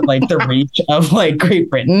on like the reach of like Great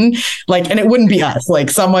Britain. Like, and it wouldn't be us, like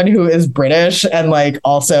someone who is British and like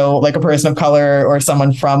also like a person of color or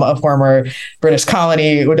someone from a former British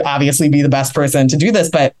colony would obviously be the best person to do this.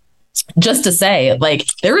 But just to say, like,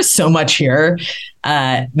 there is so much here.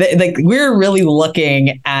 Like we're really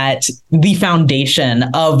looking at the foundation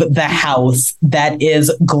of the house that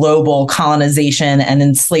is global colonization and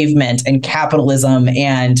enslavement and capitalism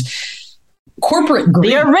and corporate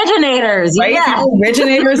greed. The originators, right? Yeah. The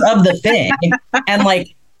originators of the thing. And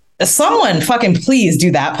like, someone fucking please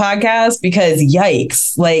do that podcast, because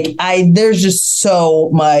yikes, like there's just so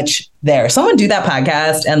much there. Someone do that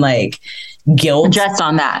podcast and like guilt Just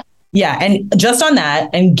on that. Yeah. And just on that,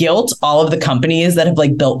 and guilt all of the companies that have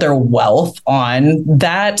like built their wealth on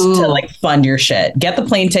that to like fund your shit. Get the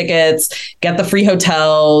plane tickets, get the free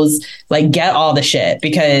hotels, like get all the shit,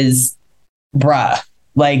 because bruh,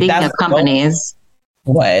 like Speaking that's of companies.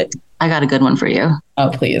 What? I got a good one for you. Oh,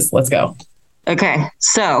 please. Let's go. Okay.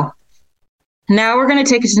 So now we're going to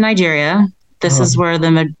take it to Nigeria. This is where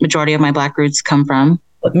the majority of my Black roots come from.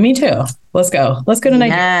 Me too. Let's go. Let's go to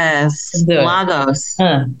Nigeria. Yes. Lagos.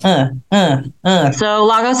 So So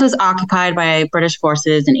Lagos was occupied by British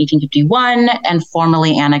forces in 1851 and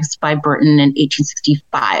formally annexed by Britain in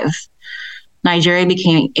 1865. Nigeria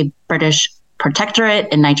became a British protectorate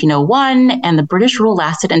in 1901, and the British rule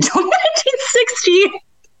lasted until 1960.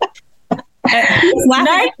 That's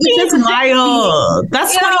wild.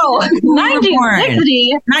 That's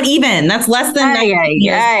 1960. Not even. That's less than.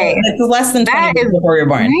 It's less than 20 years before you're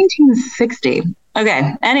born. 1960.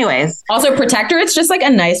 Okay. Anyways. Also, protectorate's just like a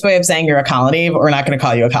nice way of saying you're a colony, but we're not going to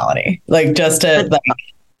call you a colony. Like just to like.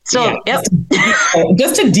 So yeah,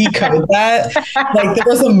 just to decode that, like there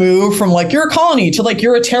was a move from like you're a colony to like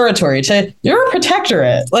you're a territory to you're a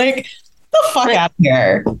protectorate. Like the fuck out of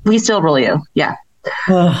here. We still rule you. Yeah.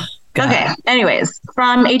 God. Okay. Anyways,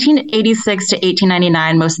 from 1886 to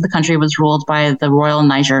 1899, most of the country was ruled by the Royal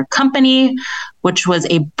Niger Company, which was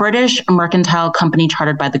a British mercantile company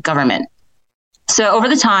chartered by the government. So over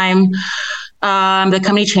the time, the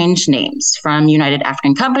company changed names from United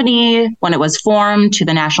African Company when it was formed to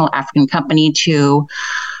the National African Company to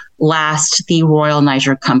last the Royal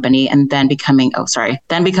Niger Company, and then becoming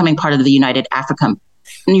part of the United Africa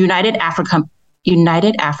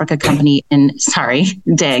Company in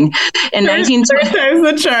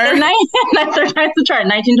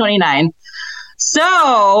 1929.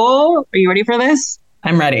 So, are you ready for this?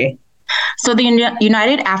 I'm ready. So the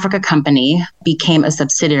United Africa Company became a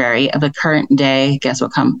subsidiary of the current day, guess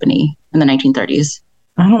what company, in the 1930s?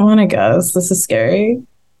 I don't want to guess. This is scary.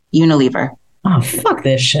 Unilever. Oh, fuck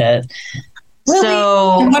this shit. Really?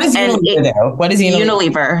 So what does Unilever do? What is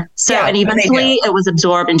Unilever? So and eventually it was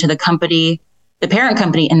absorbed into the parent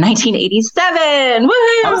company in 1987.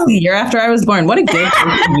 Woohoo! That was the year after I was born. What a gift for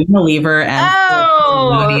Unilever and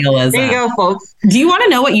colonialism. There you go, folks. Do you want to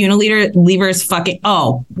know what Unilever's fucking...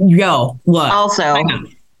 Oh, yo, look. Also...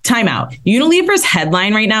 Time out. Unilever's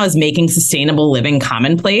headline right now is making sustainable living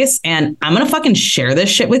commonplace. And I'm going to fucking share this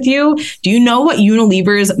shit with you. Do you know what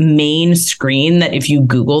Unilever's main screen, that if you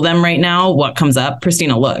Google them right now, what comes up?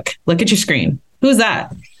 Pristina, look at your screen. Who's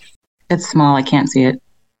that? It's small. I can't see it.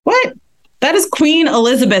 What? That is Queen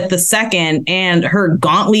Elizabeth II and her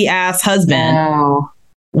gauntly ass husband. Oh.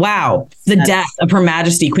 Wow. The death of Her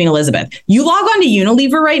Majesty Queen Elizabeth. You log on to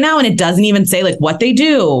Unilever right now and it doesn't even say like what they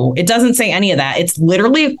do. It doesn't say any of that. It's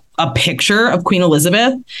literally a picture of Queen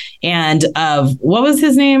Elizabeth and of, what was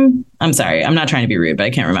his name? I'm sorry. I'm not trying to be rude, but I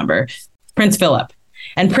can't remember. Prince Philip.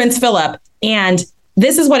 And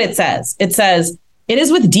this is what it says. It says, "It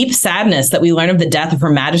is with deep sadness that we learn of the death of Her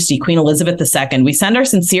Majesty Queen Elizabeth II. We send our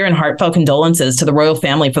sincere and heartfelt condolences to the royal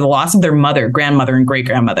family for the loss of their mother, grandmother, and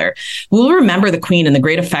great-grandmother. We will remember the Queen in the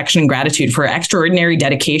great affection and gratitude for her extraordinary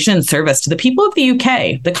dedication and service to the people of the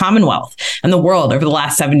UK, the Commonwealth, and the world over the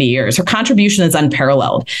last 70 years. Her contribution is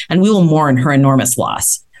unparalleled, and we will mourn her enormous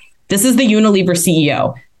loss." This is the Unilever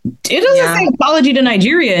CEO. It doesn't say apology to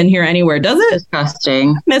Nigeria in here anywhere, does it?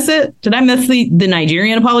 Disgusting. Miss it? Did I miss the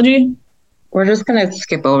Nigerian apology? We're just going to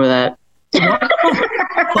skip over that. How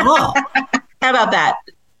about that?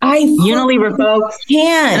 Unilever folks.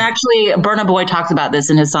 can't. And actually, Burna Boy talks about this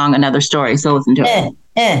in his song "Another Story." So listen to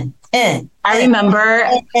it. I remember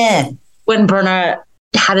when Burna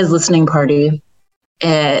had his listening party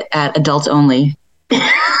at Adults Only.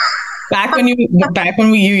 Back when you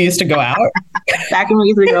used to go out. Back when we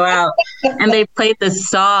used to go out, and they played this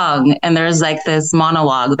song, and there's like this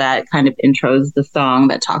monologue that kind of intros the song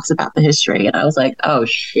that talks about the history, and I was like, oh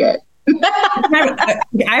shit. I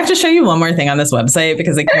have to show you one more thing on this website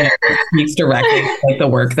because it kind of speaks directly to like the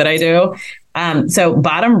work that I do. So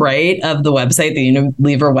bottom right of the website, the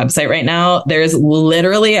Unilever website right now, there's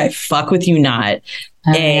literally, I fuck with you not,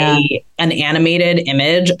 an animated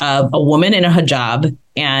image of a woman in a hijab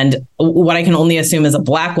and what I can only assume is a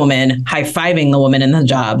Black woman high-fiving the woman in the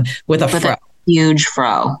hijab with a fro. Huge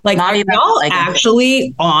fro. Like, are y'all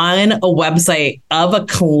actually on a website of a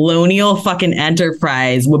colonial fucking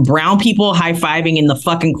enterprise with brown people high-fiving in the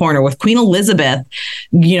fucking corner with Queen Elizabeth,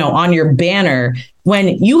 on your banner, when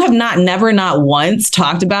you have not once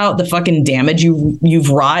talked about the fucking damage you've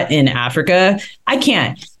wrought in Africa? I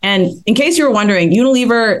can't. And in case you were wondering,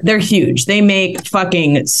 Unilever, they're huge. They make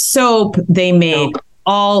fucking soap. They make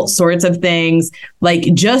all sorts of things.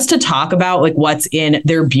 Like, just to talk about like what's in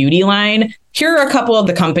their beauty line, here are a couple of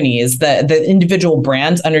the companies, the individual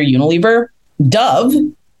brands under Unilever. Dove,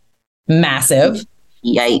 massive.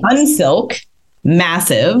 Yikes. Sunsilk,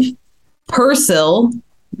 massive. Persil,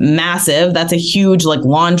 massive. That's a huge like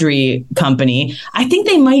laundry company. I think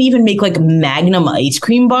they might even make like Magnum ice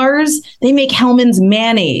cream bars. They make Hellmann's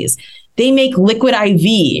mayonnaise. They make Liquid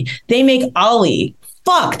IV. They make Ollie.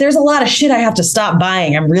 Fuck, there's a lot of shit I have to stop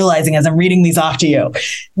buying. I'm realizing as I'm reading these off to you.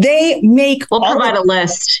 They make... We'll provide a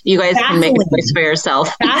list. You guys can make a list for yourself.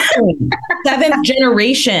 Seventh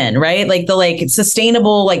generation, right? Like the like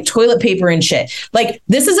sustainable like toilet paper and shit. Like,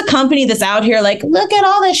 this is a company that's out here like, look at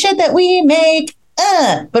all the shit that we make.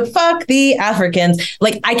 But fuck the Africans.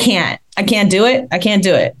 Like, I can't do it. I can't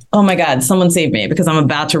do it. Oh my God, someone save me because I'm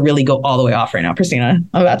about to really go all the way off right now, Christina.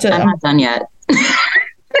 I'm not done yet.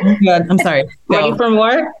 Oh God, I'm sorry. Ready for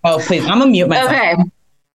more? Oh, please. I'm gonna mute myself. Okay.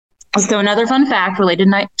 So another fun fact related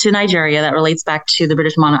to Nigeria that relates back to the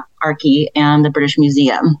British monarchy and the British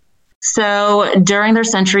Museum. So during their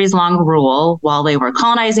centuries-long rule, while they were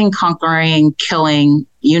colonizing, conquering, killing,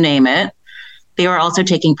 you name it, they were also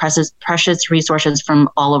taking precious resources from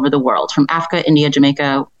all over the world, from Africa, India,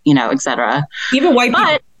 Jamaica, etc. Even white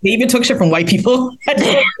people. They even took shit from white people.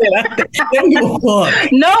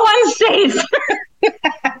 No one's safe.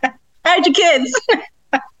 Hide your kids.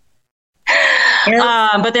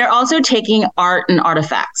 But they're also taking art and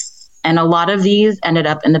artifacts. And a lot of these ended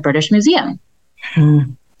up in the British Museum.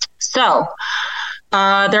 So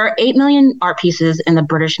there are 8 million art pieces in the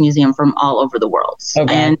British Museum from all over the world.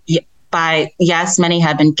 Okay. And many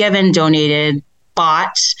have been given, donated,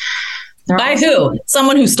 bought. By who?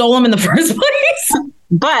 Someone who stole them in the first place?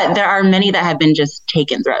 But there are many that have been just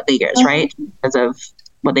taken throughout the years, right? Because of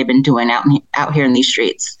what they've been doing out here in these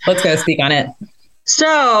streets. Let's go speak on it.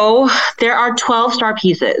 So there are 12 star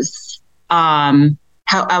pieces.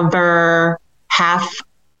 However, half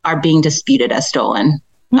are being disputed as stolen.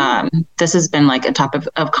 This has been like a topic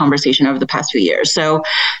of conversation over the past few years. So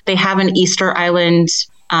they have an Easter Island,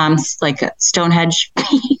 like a Stonehenge.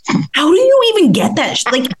 How do you even get that?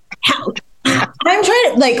 Like, how? I'm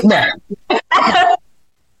trying to look.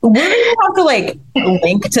 We're gonna have to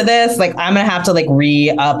link to this. Like, I'm gonna have to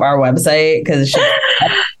re-up our website because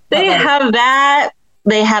they have that.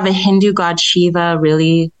 They have a Hindu god Shiva,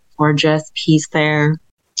 really gorgeous piece there.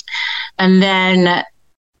 And then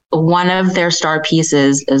one of their star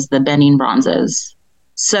pieces is the Benin bronzes.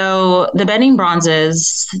 So the Benin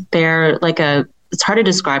bronzes, they're it's hard to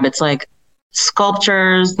describe. It's like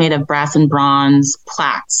sculptures made of brass and bronze,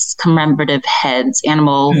 plaques, commemorative heads,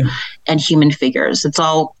 animal and human figures. It's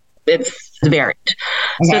varied. Okay.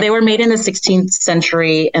 So they were made in the 16th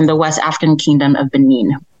century in the West African kingdom of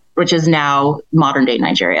Benin, which is now modern day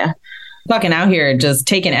Nigeria. Fucking out here just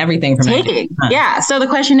taking everything from Nigeria. Yeah. So the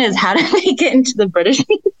question is, how did they get into the British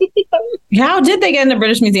Museum? How did they get in the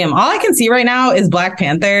British Museum? All I can see right now is Black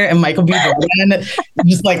Panther and Michael B. Jordan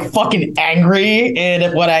just fucking angry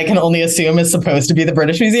in what I can only assume is supposed to be the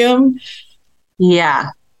British Museum.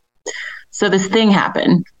 Yeah. So this thing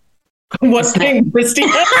happened. What thing,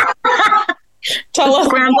 Christina? Tell us.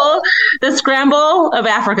 The scramble of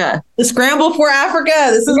Africa. The scramble for Africa.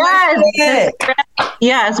 This is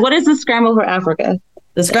Yes. What is the scramble for Africa?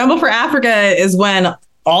 The scramble for Africa is when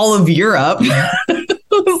all of Europe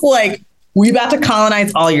was like, we about to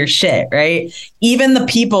colonize all your shit, right? Even the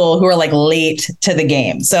people who are late to the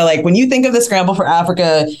game. So when you think of the scramble for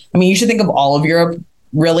Africa, I mean, you should think of all of Europe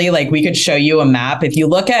really, like, we could show you a map. If you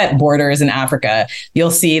look at borders in Africa,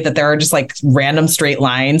 you'll see that there are just like random straight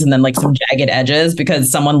lines and then like some jagged edges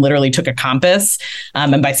because someone literally took a compass.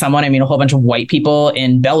 And by someone, I mean a whole bunch of white people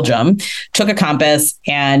in Belgium took a compass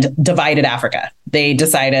and divided Africa. They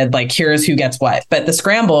decided, like, here's who gets what. But the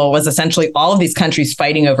scramble was essentially all of these countries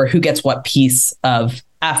fighting over who gets what piece of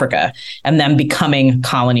Africa and then becoming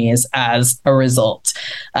colonies as a result.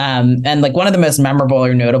 And like one of the most memorable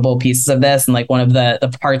or notable pieces of this, and like one of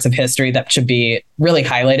the parts of history that should be really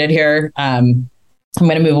highlighted here. I'm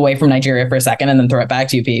going to move away from Nigeria for a second and then throw it back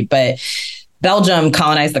to you, Pete. But Belgium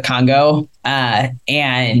colonized the Congo,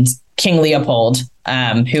 and King Leopold,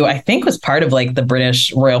 who I think was part of like the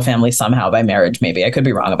British royal family somehow by marriage, maybe. I could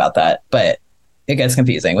be wrong about that, but it gets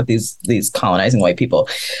confusing with these colonizing white people.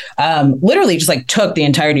 Literally just like took the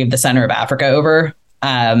entirety of the center of Africa over,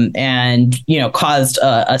 and, you know, caused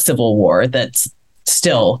a civil war that's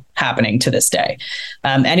still happening to this day.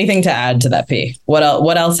 Anything to add to that, P? What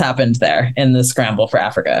else happened there in the scramble for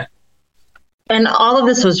Africa? And all of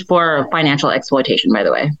this was for financial exploitation, by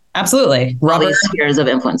the way. Absolutely. All these spheres of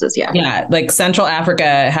influences. Yeah. Yeah. Like Central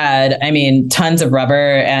Africa had, I mean, tons of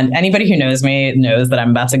rubber, and anybody who knows me knows that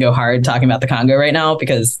I'm about to go hard talking about the Congo right now,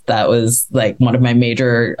 because that was like one of my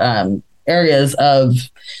major areas of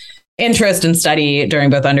interest and study during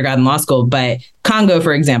both undergrad and law school. But Congo,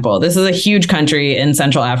 for example, this is a huge country in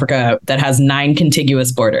Central Africa that has 9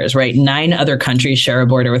 contiguous borders, right? 9 other countries share a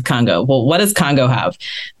border with Congo. Well, what does Congo have?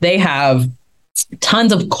 They have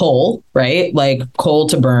tons of coal, right? Like coal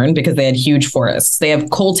to burn, because they had huge forests. They have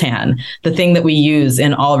coltan, the thing that we use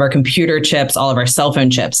in all of our computer chips, all of our cell phone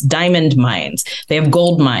chips, diamond mines. They have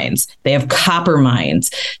gold mines. They have copper mines.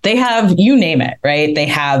 They have, you name it, right? They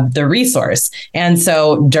have the resource. And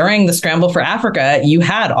so during the scramble for Africa, you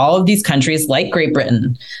had all of these countries like Great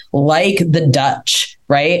Britain, like the Dutch,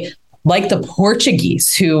 right? Like the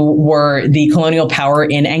Portuguese, who were the colonial power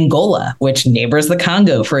in Angola, which neighbors the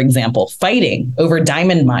Congo, for example, fighting over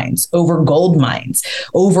diamond mines, over gold mines,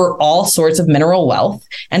 over all sorts of mineral wealth,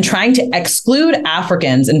 and trying to exclude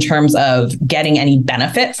Africans in terms of getting any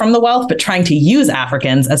benefit from the wealth, but trying to use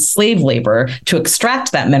Africans as slave labor to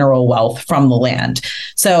extract that mineral wealth from the land.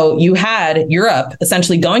 So you had Europe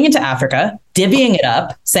essentially going into Africa, divvying it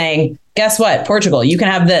up, saying, guess what? Portugal, you can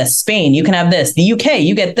have this. Spain, you can have this. The UK,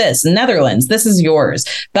 you get this. Netherlands, this is yours.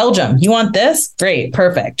 Belgium, you want this? Great,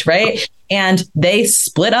 perfect, right? And they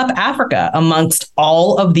split up Africa amongst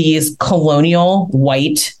all of these colonial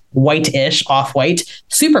white-ish, off-white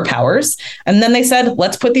superpowers. And then they said,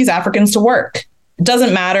 let's put these Africans to work. It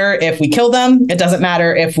doesn't matter if we kill them. It doesn't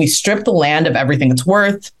matter if we strip the land of everything it's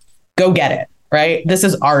worth. Go get it. Right? This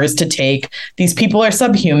is ours to take. These people are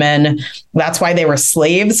subhuman. That's why they were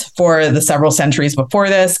slaves for the several centuries before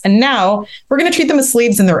this. And now we're going to treat them as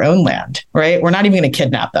slaves in their own land, right? We're not even going to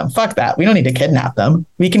kidnap them. Fuck that. We don't need to kidnap them.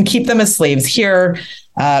 We can keep them as slaves here.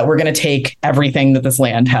 We're going to take everything that this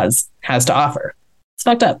land has to offer. It's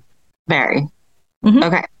fucked up. Very. Mm-hmm.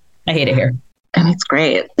 Okay. I hate it here. And it's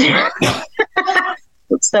great.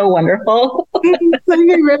 It's so wonderful.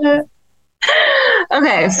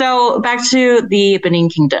 Okay, so back to the Benin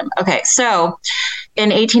Kingdom. Okay, so in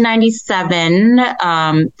 1897,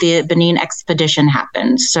 the Benin expedition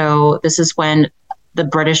happened. So this is when the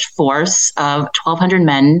British force of 1,200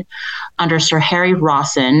 men under Sir Harry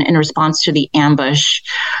Rawson, in response to the ambush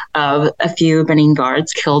of a few Benin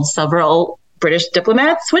guards, killed several British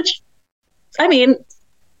diplomats, which, I mean,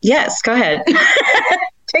 yes, go ahead.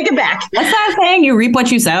 Take it back. What's that saying? You reap what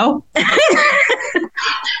you sow?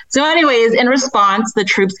 So anyways, in response, the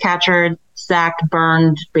troops captured, sacked,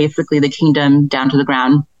 burned basically the kingdom down to the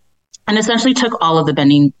ground, and essentially took all of the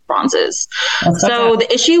Benin bronzes. So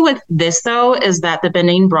the issue with this, though, is that the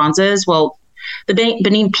Benin bronzes, well, the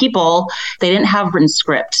Benin people, they didn't have written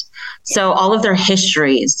script. So all of their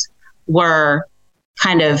histories were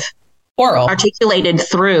kind of oral, articulated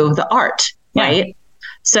through the art, right?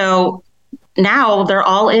 So now they're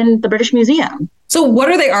all in the British Museum. So what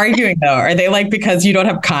are they arguing, though? Are they like, because you don't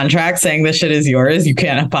have contracts saying this shit is yours, you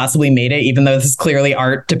can't have possibly made it, even though this is clearly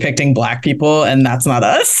art depicting Black people and that's not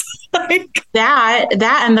us? Like that,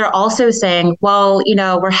 and they're also saying, well, you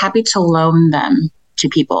know, we're happy to loan them to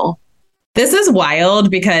people. This is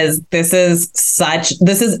wild, because this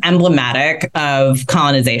is emblematic of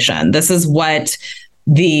colonization. This is what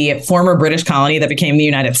the former British colony that became the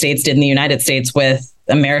United States did in the United States with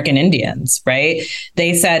American Indians, right?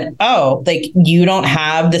 They said, oh, like, you don't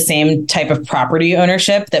have the same type of property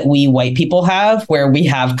ownership that we white people have, where we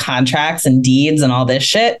have contracts and deeds and all this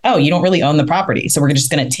shit. Oh, you don't really own the property, so we're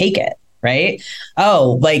just going to take it, right?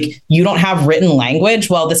 Oh, like you don't have written language.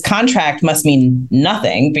 Well, this contract must mean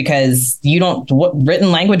nothing because you don't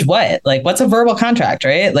written language. What? Like, what's a verbal contract,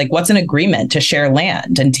 right? Like, what's an agreement to share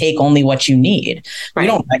land and take only what you need? Right. We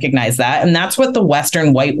don't recognize that. And that's what the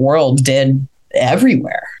Western white world did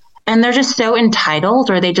everywhere. And they're just so entitled,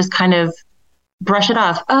 or they just kind of brush it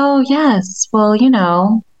off. Oh, yes. Well,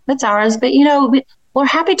 it's ours, but we're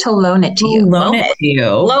happy to loan it to you. Loan it to you.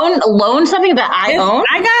 Loan something that I own.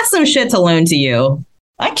 I got some shit to loan to you.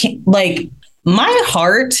 I can't, like, my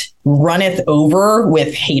heart runneth over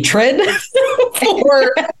with hatred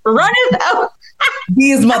for runneth over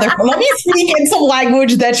these motherfuckers. Let me speak in some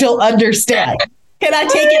language that you'll understand. Can I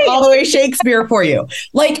take it all the way Shakespeare for you?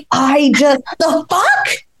 Like, the fuck?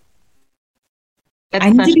 I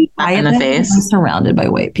need to be in the face. I'm surrounded by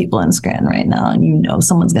white people in Scranton right now, and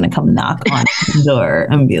someone's gonna come knock on the door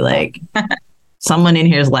and be like, "Someone in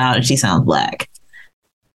here is loud and she sounds black."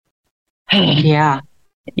 Yeah.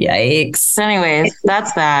 Yikes. So anyways,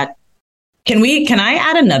 that's that. Can I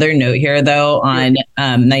add another note here though on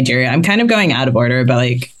Nigeria? I'm kind of going out of order, but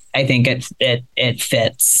like I think it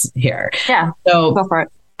fits here. Yeah. So go for it.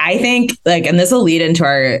 I think and this will lead into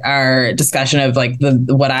our discussion of like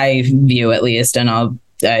what I view at least, and I'm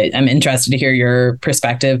interested to hear your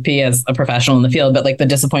perspective, P, as a professional in the field, but like the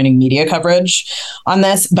disappointing media coverage on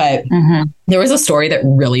this. But there was a story that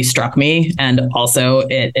really struck me, and also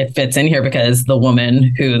it fits in here because the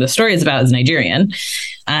woman who the story is about is Nigerian,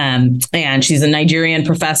 and she's a Nigerian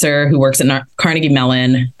professor who works at Carnegie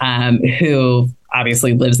Mellon, who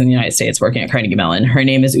obviously lives in the United States working at Carnegie Mellon. Her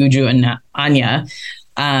name is Uju Anya.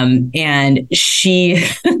 And she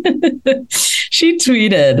she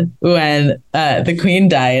tweeted when the Queen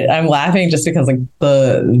died. I'm laughing just because like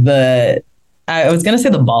the I was gonna say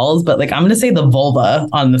the balls, but like I'm gonna say the vulva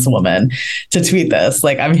on this woman to tweet this.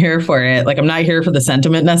 Like I'm here for it. Like I'm not here for the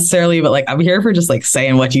sentiment necessarily, but like I'm here for just like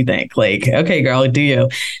saying what you think. Like, okay, girl, do you?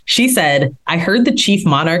 She said, "I heard the chief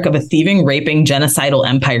monarch of a thieving, raping, genocidal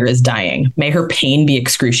empire is dying. May her pain be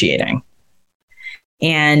excruciating."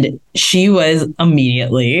 And she was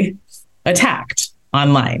immediately attacked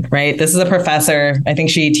online, right? This is a professor. I think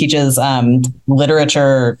she teaches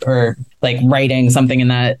literature or like writing, something in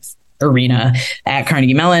that arena at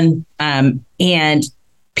Carnegie Mellon. And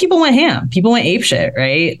people went ham. People went apeshit,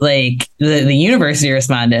 right? Like the university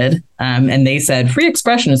responded and they said, "Free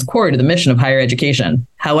expression is core to the mission of higher education.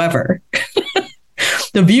 However,"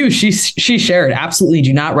 the views she shared absolutely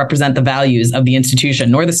do not represent the values of the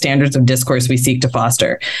institution, nor the standards of discourse we seek to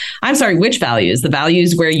foster. I'm sorry, which values? The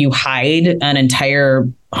values where you hide an entire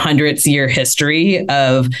hundreds-year history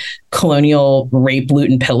of colonial rape,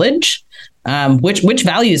 loot, and pillage? Which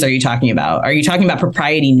values are you talking about? Are you talking about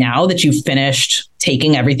propriety now that you've finished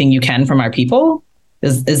taking everything you can from our people?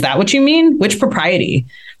 Is that what you mean? Which propriety?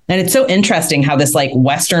 And it's so interesting how this like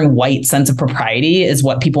Western white sense of propriety is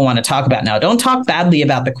what people want to talk about now. Don't talk badly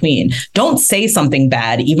about the Queen. Don't say something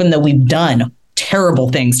bad, even though we've done terrible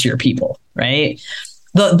things to your people, right?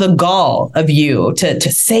 The gall of you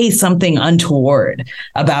to say something untoward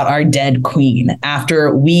about our dead Queen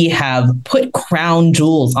after we have put crown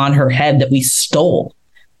jewels on her head that we stole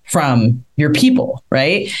from your people,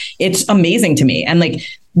 right? It's amazing to me. And like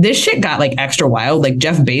this shit got like extra wild. Like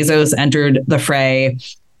Jeff Bezos entered the fray.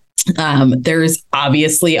 There's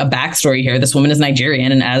obviously a backstory here. This woman is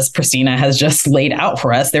Nigerian, and as Pristina has just laid out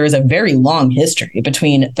for us, there is a very long history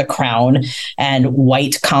between the crown and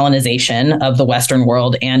white colonization of the Western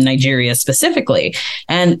world and Nigeria specifically.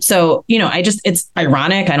 And so, it's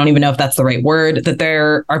ironic. I don't even know if that's the right word, that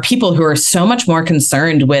there are people who are so much more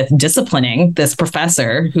concerned with disciplining this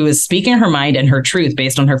professor who is speaking her mind and her truth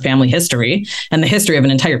based on her family history and the history of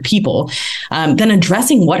an entire people, than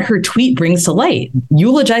addressing what her tweet brings to light,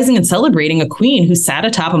 eulogizing and celebrating a queen who sat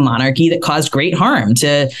atop a monarchy that caused great harm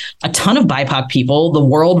to a ton of BIPOC people the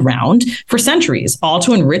world round for centuries, all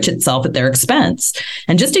to enrich itself at their expense.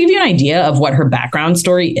 And just to give you an idea of what her background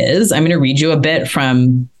story is, I'm going to read you a bit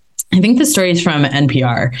from, I think the story is from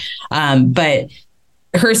NPR, but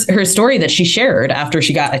her story that she shared after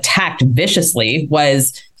she got attacked viciously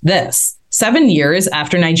was this. 7 years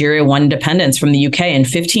after Nigeria won independence from the UK and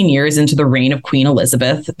 15 years into the reign of Queen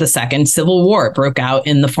Elizabeth II, civil war broke out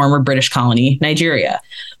in the former British colony, Nigeria.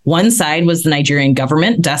 One side was the Nigerian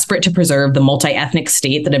government, desperate to preserve the multi-ethnic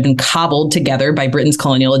state that had been cobbled together by Britain's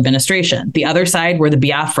colonial administration. The other side were the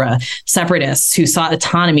Biafra separatists who sought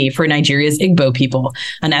autonomy for Nigeria's Igbo people,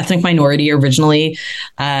 an ethnic minority originally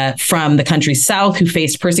from the country's south who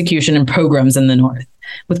faced persecution and pogroms in the north.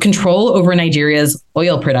 With control over Nigeria's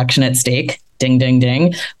oil production at stake, ding, ding,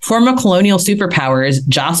 ding, former colonial superpowers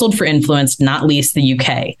jostled for influence, not least the UK.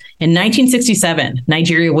 In 1967,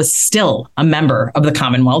 Nigeria was still a member of the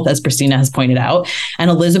Commonwealth, as Christina has pointed out, and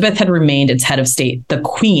Elizabeth had remained its head of state, the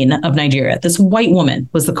Queen of Nigeria. This white woman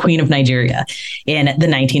was the Queen of Nigeria in the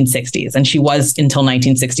 1960s, and she was until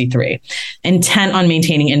 1963, intent on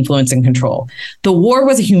maintaining influence and control. The war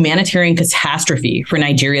was a humanitarian catastrophe for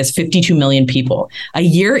Nigeria's 52 million people. A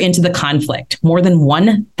year into the conflict, more than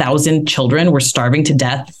 1,000 children were starving to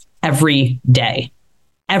death every day.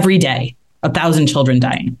 Every day, 1,000 children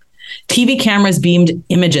dying. TV cameras beamed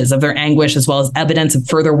images of their anguish as well as evidence of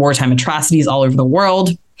further wartime atrocities all over the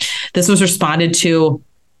world. This was responded to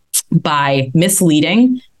by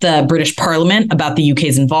misleading the British Parliament about the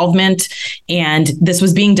UK's involvement. And this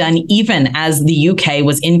was being done even as the UK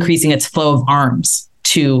was increasing its flow of arms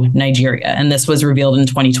to Nigeria. And this was revealed in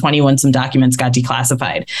 2020 when some documents got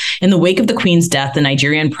declassified. In the wake of the Queen's death, the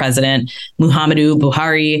Nigerian president, Muhammadu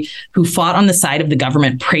Buhari, who fought on the side of the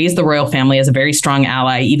government, praised the royal family as a very strong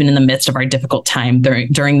ally, even in the midst of our difficult time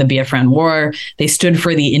during the Biafran War. They stood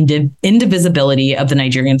for the indivisibility of the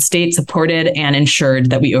Nigerian state, supported and ensured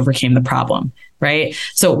that we overcame the problem. Right.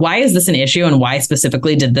 So why is this an issue, and why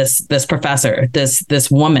specifically did this professor, this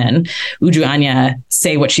woman, Uju Anya,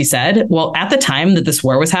 say what she said? Well, at the time that this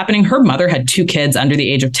war was happening, her mother had 2 kids under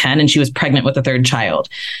the age of 10, and she was pregnant with a 3rd child.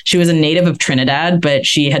 She was a native of Trinidad, but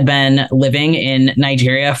she had been living in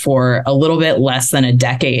Nigeria for a little bit less than a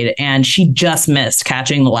decade, and she just missed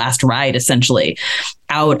catching the last ride, essentially,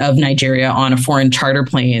 out of Nigeria on a foreign charter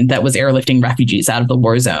plane that was airlifting refugees out of the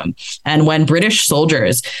war zone. And when British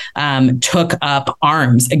soldiers took up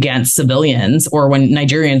arms against civilians, or when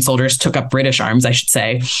Nigerian soldiers took up British arms, I should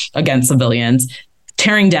say, against civilians,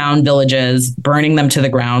 tearing down villages, burning them to the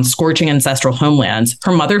ground, scorching ancestral homelands,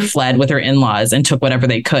 her mother fled with her in-laws and took whatever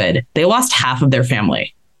they could. They lost half of their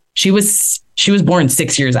family. She was born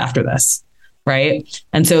 6 years after this, right?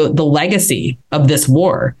 And so the legacy of this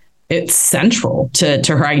war, it's central to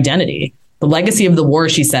her identity. The legacy of the war,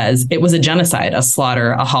 she says, it was a genocide, a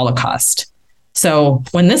slaughter, a Holocaust. So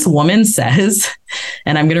when this woman says,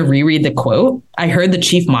 and I'm going to reread the quote, "I heard the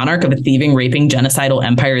chief monarch of a thieving, raping, genocidal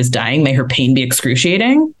empire is dying. May her pain be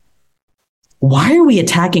excruciating." Why are we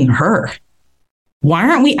attacking her? Why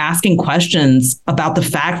aren't we asking questions about the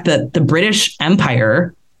fact that the British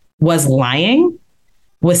Empire was lying,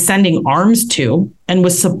 was sending arms to, and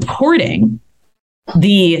was supporting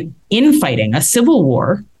the infighting, a civil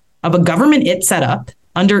war of a government it set up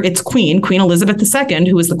under its queen, Queen Elizabeth II,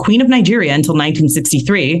 who was the Queen of Nigeria until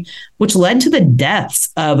 1963, which led to the deaths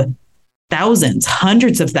of thousands,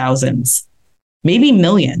 hundreds of thousands, maybe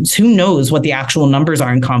millions, who knows what the actual numbers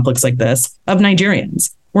are in conflicts like this, of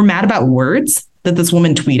Nigerians. We're mad about words that this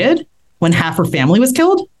woman tweeted when half her family was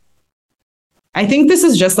killed. I think this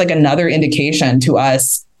is just like another indication to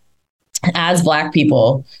us as Black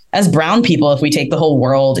people, as brown people, if we take the whole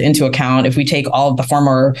world into account, if we take all of the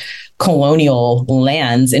former colonial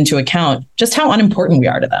lands into account, just how unimportant we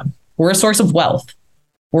are to them. We're a source of wealth.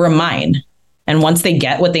 We're a mine. And once they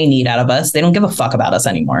get what they need out of us, they don't give a fuck about us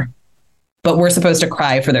anymore. But we're supposed to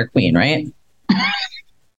cry for their queen, right?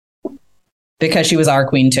 Because she was our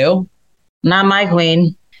queen too. Not my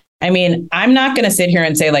queen. I mean, I'm not going to sit here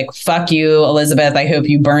and say like, fuck you, Elizabeth. I hope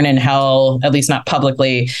you burn in hell, at least not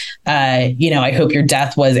publicly. I hope your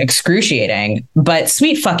death was excruciating, but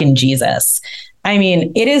sweet fucking Jesus. I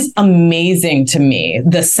mean, it is amazing to me,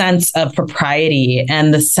 the sense of propriety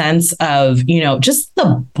and the sense of, just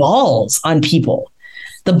the balls on people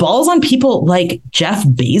like Jeff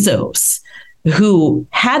Bezos, who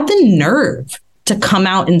had the nerve to come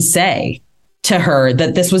out and say to her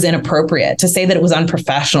that this was inappropriate, to say that it was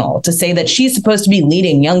unprofessional, to say that she's supposed to be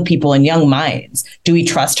leading young people and young minds. Do we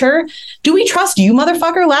trust her? Do we trust you,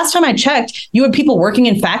 motherfucker? Last time I checked, you had people working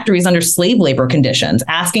in factories under slave labor conditions,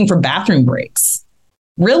 asking for bathroom breaks.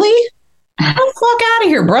 Really? Get the fuck out of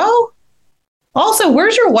here, bro. Also,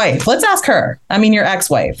 where's your wife? Let's ask her. I mean, your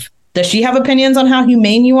ex-wife. Does she have opinions on how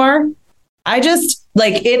humane you are?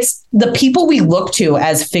 It's the people we look to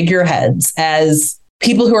as figureheads, as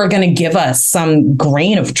people who are going to give us some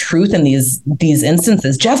grain of truth in these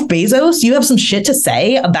instances. Jeff Bezos, you have some shit to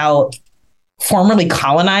say about formerly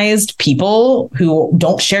colonized people who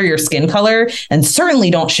don't share your skin color and certainly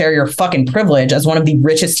don't share your fucking privilege as one of the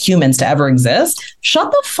richest humans to ever exist. Shut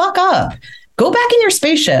the fuck up. Go back in your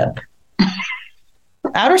spaceship.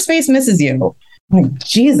 Outer space misses you. Like,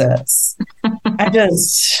 Jesus.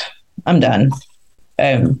 I'm done.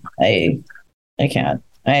 I can't.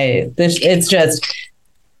 It's just.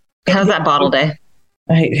 How's that bottle day?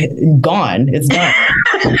 Gone. It's done.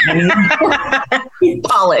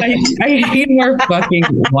 I need more fucking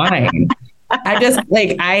wine. I just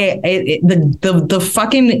like the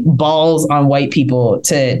fucking balls on white people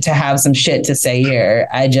to have some shit to say here.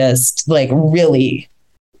 I just like really,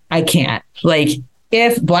 I can't. Like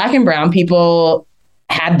if Black and brown people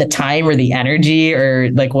had the time or the energy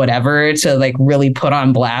or like whatever to like really put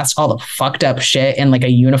on blast all the fucked up shit in like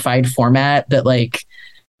a unified format that like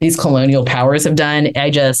these colonial powers have done,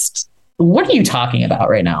 what are you talking about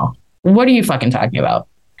right now? What are you fucking talking about?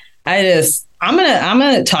 I'm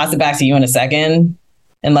gonna toss it back to you in a second,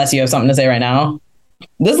 unless you have something to say right now.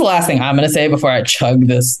 This is the last thing I'm gonna say before I chug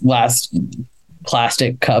this last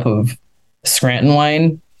plastic cup of Scranton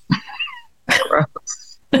wine.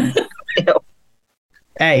 Gross. Ew.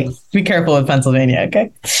 Hey, be careful with Pennsylvania,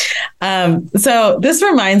 okay? So this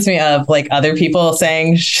reminds me of like other people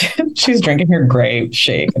saying she's drinking her grape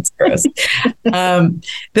shake. It's gross.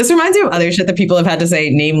 This reminds me of other shit that people have had to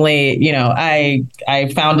say, namely, you know, I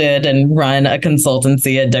founded and run a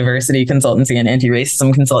consultancy, a diversity consultancy and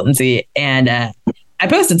anti-racism consultancy. And I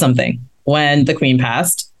posted something when the Queen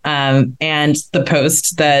passed. And the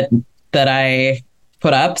post that I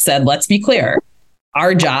put up said, let's be clear.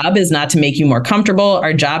 Our job is not to make you more comfortable.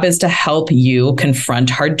 Our job is to help you confront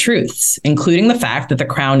hard truths, including the fact that the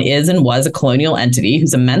crown is and was a colonial entity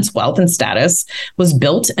whose immense wealth and status was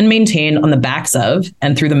built and maintained on the backs of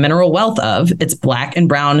and through the mineral wealth of its Black and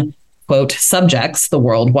brown, quote, subjects the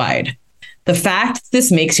worldwide. The fact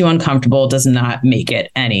this makes you uncomfortable does not make it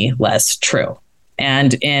any less true.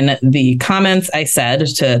 And in the comments, I said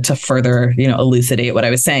to further, elucidate what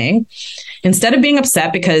I was saying, instead of being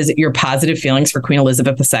upset because your positive feelings for Queen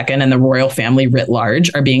Elizabeth II and the royal family writ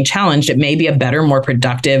large are being challenged, it may be a better, more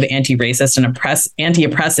productive, anti-racist and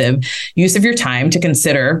anti-oppressive use of your time to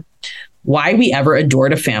consider why we ever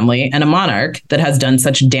adored a family and a monarch that has done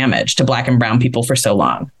such damage to Black and brown people for so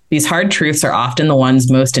long. These hard truths are often the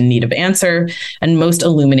ones most in need of answer and most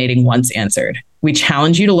illuminating once answered. We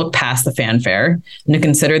challenge you to look past the fanfare and to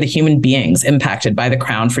consider the human beings impacted by the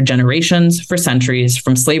crown for generations, for centuries,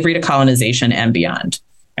 from slavery to colonization and beyond.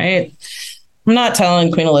 Right? I'm not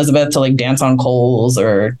telling Queen Elizabeth to like dance on coals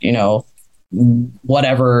or,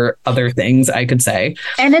 whatever other things I could say.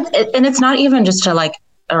 And it's not even just to like,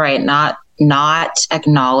 all right, not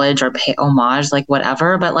acknowledge or pay homage, like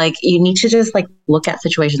whatever, but like you need to just like look at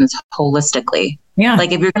situations holistically. Yeah.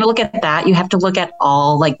 Like if you're going to look at that, you have to look at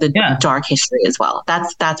all like the dark history as well.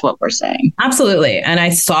 That's what we're saying. Absolutely. And I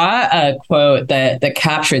saw a quote that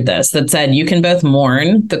captured this, that said, you can both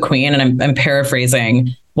mourn the Queen, and I'm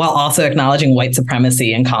paraphrasing, while also acknowledging white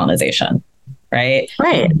supremacy and colonization. Right.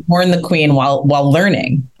 Mourn the Queen while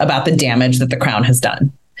learning about the damage that the crown has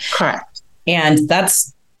done. Correct. And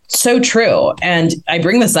that's so true. And I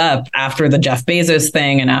bring this up after the Jeff Bezos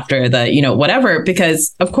thing and after the, whatever,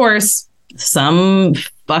 because of course, some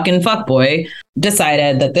fucking fuckboy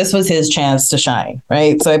decided that this was his chance to shine.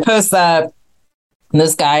 Right. So I post that, and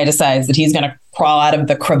this guy decides that he's going to crawl out of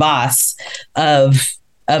the crevasse of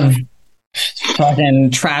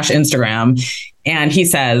fucking trash Instagram. And he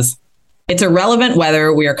says, it's irrelevant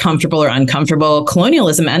whether we are comfortable or uncomfortable.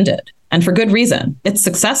 Colonialism ended. And for good reason. Its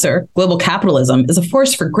successor, global capitalism, is a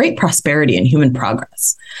force for great prosperity and human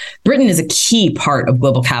progress. Britain is a key part of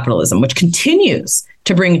global capitalism, which continues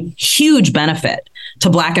to bring huge benefit to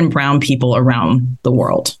Black and brown people around the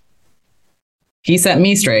world. He set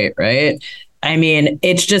me straight, right? I mean,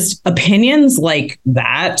 it's just opinions like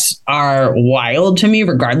that are wild to me,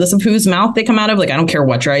 regardless of whose mouth they come out of. Like, I don't care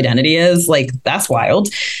what your identity is. Like, that's wild.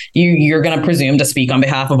 You're going to presume to speak on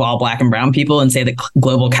behalf of all Black and brown people and say that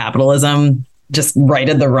global capitalism just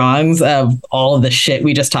righted the wrongs of all of the shit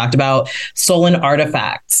we just talked about. Stolen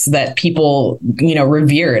artifacts that people,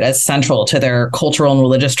 revered as central to their cultural and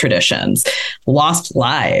religious traditions, lost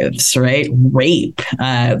lives, right? Rape,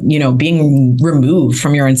 being removed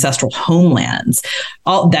from your ancestral homelands.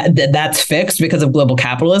 All that's fixed because of global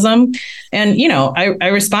capitalism. And, I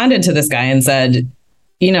responded to this guy and said,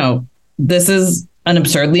 this is an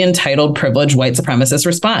absurdly entitled, privileged white supremacist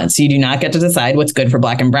response. You do not get to decide what's good for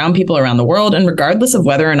Black and brown people around the world. And regardless of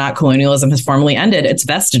whether or not colonialism has formally ended, its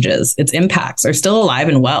vestiges, its impacts are still alive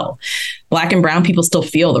and well. Black and brown people still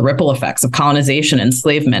feel the ripple effects of colonization,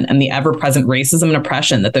 enslavement, and the ever-present racism and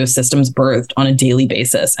oppression that those systems birthed on a daily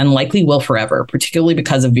basis, and likely will forever, particularly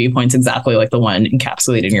because of viewpoints exactly like the one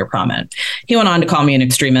encapsulated in your comment. He went on to call me an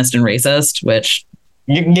extremist and racist, which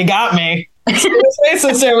you got me.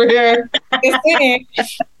 Racist over here,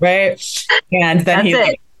 right? And then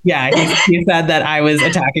he said that I was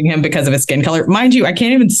attacking him because of his skin color. Mind you, I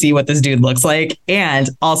can't even see what this dude looks like, and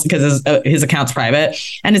also because his account's private,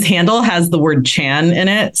 and his handle has the word Chan in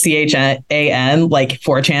it, CHAN, like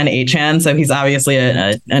 4chan, 8chan. So he's obviously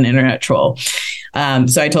an internet troll.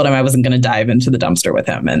 So I told him I wasn't going to dive into the dumpster with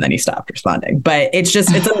him, and then he stopped responding. But it's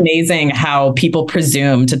amazing how people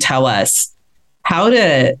presume to tell us how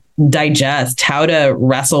to digest, how to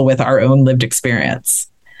wrestle with our own lived experience.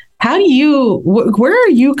 Where are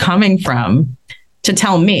you coming from to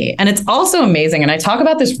tell me? And it's also amazing, and I talk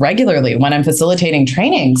about this regularly when I'm facilitating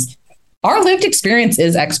trainings, our lived experience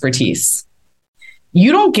is expertise.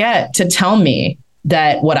 You don't get to tell me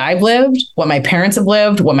that what I've lived, what my parents have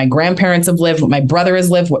lived, what my grandparents have lived, what my brother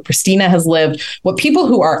has lived, what Pristina has lived, what people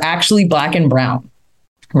who are actually Black and brown,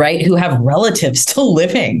 right, who have relatives still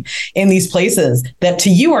living in these places that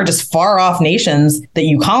to you are just far off nations that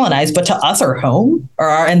you colonize, but to us are home or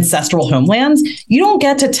our ancestral homelands. You don't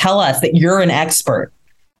get to tell us that you're an expert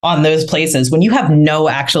on those places when you have no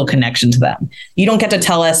actual connection to them. You don't get to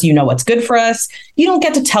tell us you know what's good for us. You don't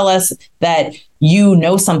get to tell us that you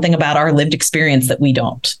know something about our lived experience that we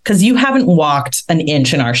don't, because you haven't walked an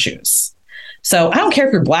inch in our shoes. So I don't care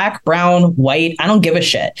if you're Black, brown, white, I don't give a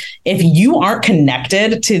shit. If you aren't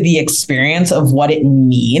connected to the experience of what it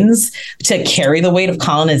means to carry the weight of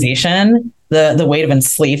colonization, the weight of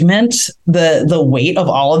enslavement, the weight of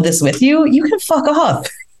all of this with you, you can fuck off.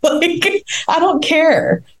 Like, I don't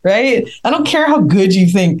care, right? I don't care how good you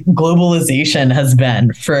think globalization has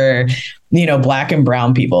been for, Black and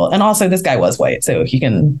brown people. And also this guy was white, so he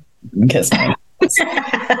can kiss me.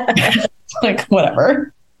 Like,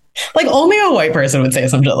 whatever. Like, only a white person would say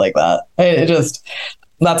some shit like that.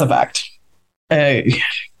 That's a fact. Yeah.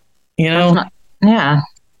 Okay.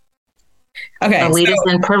 Elitist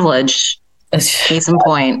and privilege. Case in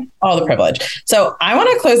point. All the privilege. So I want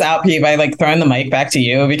to close out, P, by throwing the mic back to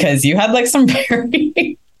you, because you had some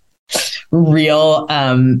very real,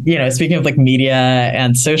 speaking of media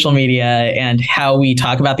and social media and how we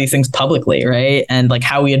talk about these things publicly, right? And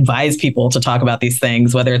how we advise people to talk about these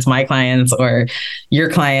things, whether it's my clients or your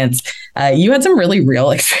clients. You had some really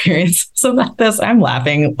real experiences about this. I'm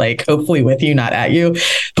laughing, hopefully with you, not at you.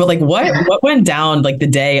 But what went down the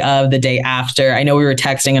day of, the day after? I know we were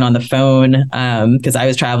texting and on the phone because I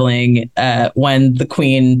was traveling when the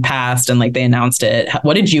Queen passed and they announced it.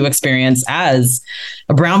 What did you experience as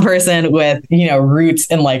a brown person with, roots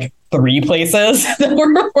in 3 places that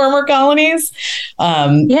were former colonies?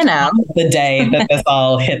 The day that this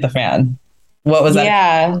all hit the fan. What was that?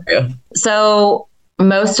 Yeah. So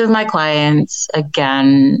most of my clients,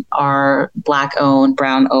 again, are Black owned,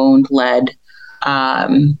 brown owned, led.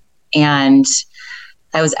 And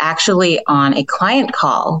I was actually on a client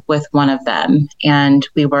call with one of them, and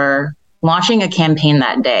we were launching a campaign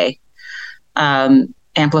that day,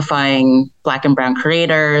 amplifying Black and brown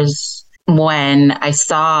creators, when I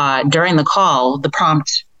saw during the call the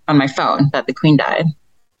prompt on my phone that the Queen died.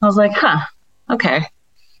 I was like, okay,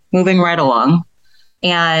 moving right along.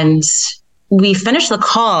 And we finished the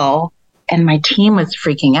call and my team was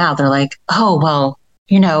freaking out. They're like, oh, well,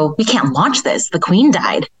 we can't launch this. The Queen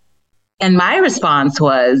died. And my response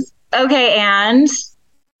was, okay, and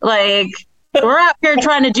we're out here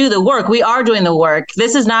trying to do the work. We are doing the work.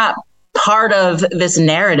 This is not part of this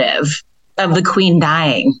narrative of the Queen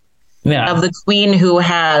dying, of the Queen who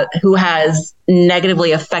has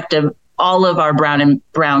negatively affected all of our brown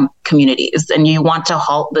communities. And you want to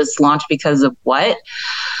halt this launch because of what?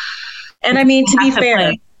 And I mean, to be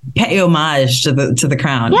fair, pay homage to the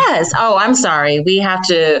crown. Yes. Oh, I'm sorry. We have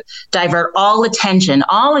to divert all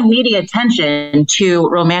immediate attention to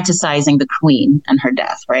romanticizing the Queen and her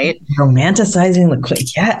death, right? Romanticizing the Queen.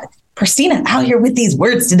 Yeah. Pristina out here with these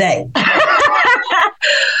words today.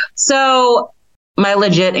 So my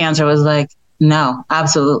legit answer was no,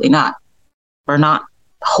 absolutely not. We're not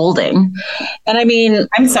holding. And I mean,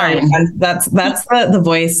 I'm sorry. That's the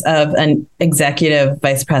voice of an executive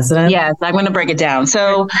vice president. Yes, I'm going to break it down.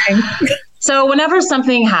 So whenever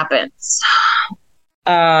something happens,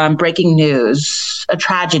 breaking news, a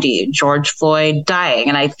tragedy, George Floyd dying,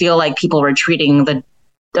 and I feel like people were treating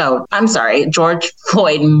George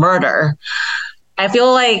Floyd murder. I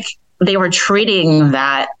feel like they were treating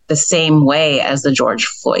that the same way as the George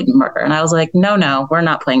Floyd murder. And I was like, no, we're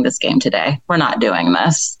not playing this game today. We're not doing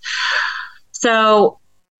this. So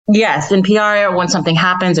yes, in PR, when something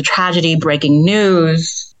happens, a tragedy, breaking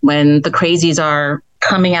news, when the crazies are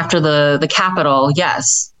coming after the Capitol,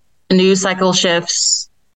 yes, the news cycle shifts,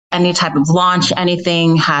 any type of launch,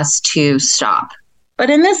 anything has to stop. But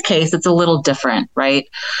in this case, it's a little different, right?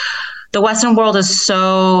 The Western world is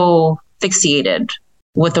so fixated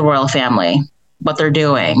with the royal family, what they're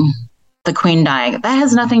doing, the Queen dying. That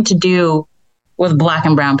has nothing to do with Black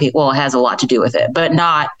and brown people. Well, it has a lot to do with it, but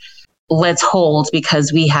not let's hold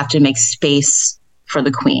because we have to make space for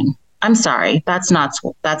the Queen. I'm sorry.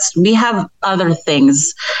 We have other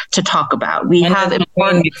things to talk about. We have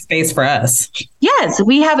important space for us. Yes,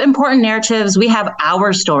 we have important narratives. We have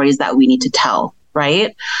our stories that we need to tell,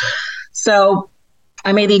 right? So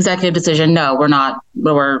I made the executive decision. No, we're not.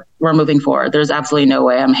 We're moving forward. There's absolutely no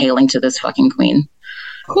way I'm hailing to this fucking queen.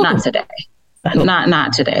 Cool. Not today.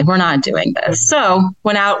 Not today. We're not doing this. So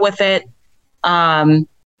went out with it.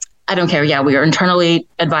 I don't care. Yeah, we are internally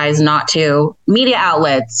advised not to. Media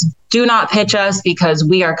outlets, do not pitch us because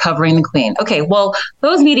we are covering the queen. Okay, well,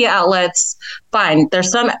 those media outlets, fine. There's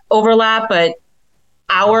some overlap, but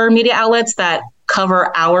our media outlets that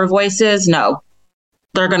cover our voices, no,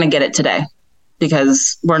 they're going to get it today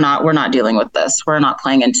because we're not dealing with this. We're not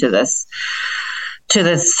playing into this.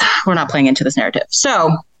 We're not playing into this narrative.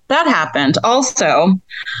 So that happened. Also,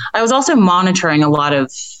 I was also monitoring a lot of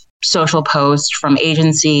social posts from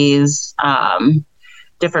agencies,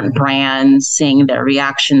 different brands, seeing their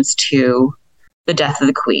reactions to the death of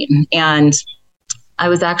the queen. And I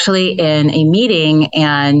was actually in a meeting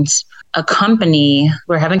and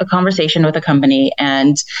we're having a conversation with a company,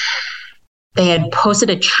 and they had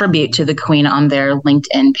posted a tribute to the queen on their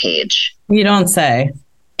LinkedIn page. You don't say.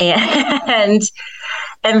 And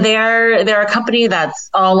they're a company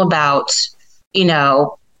that's all about,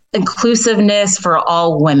 inclusiveness for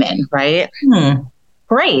all women, right?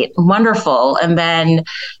 Great, wonderful. And then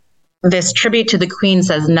this tribute to the queen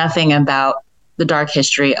says nothing about the dark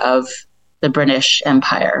history of the British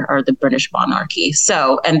Empire or the British monarchy.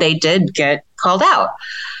 So, and they did get called out.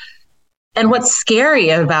 And what's scary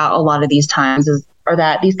about a lot of these times are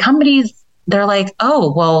that these companies, they're like,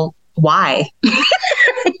 oh, well, why?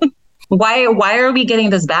 Why are we getting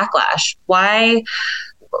this backlash? Why?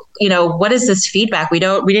 What is this feedback? We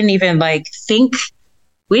didn't even think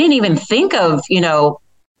of,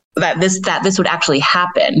 that this would actually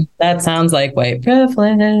happen. That sounds like white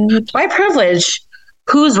privilege. White privilege.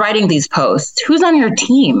 Who's writing these posts? Who's on your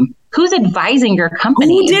team? Who's advising your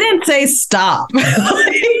company? Who didn't say stop?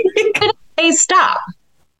 Didn't say stop.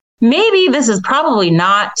 Maybe this is probably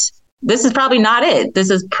not it. This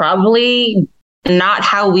is probably not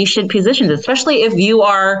how we should position this, especially if you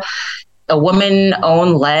are a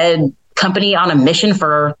woman-owned, led company on a mission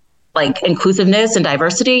for inclusiveness and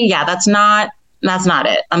diversity. Yeah, that's not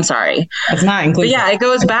it. I'm sorry. It's not inclusive. But yeah, it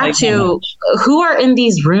goes back to who are in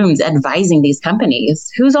these rooms advising these companies?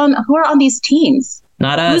 Who are on these teams?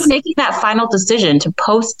 Not us. Who's making that final decision to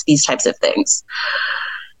post these types of things?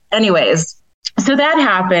 Anyways, so that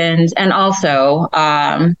happened. And also,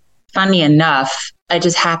 funny enough, I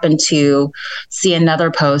just happened to see another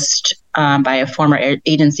post by a former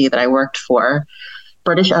agency that I worked for,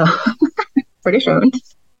 British owned,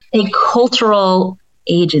 a cultural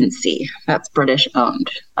agency that's British owned.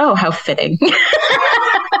 Oh, how fitting.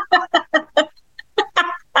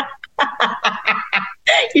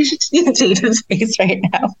 You should see Jada's face right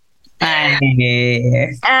now.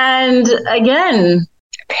 And again,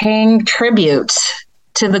 paying tribute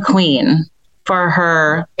to the queen for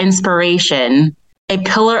her inspiration, a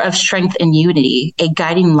pillar of strength and unity, a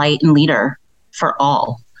guiding light and leader for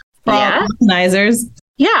all. Yeah. Colonizers.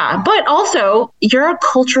 Yeah, but also you're a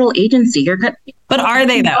cultural agency. But are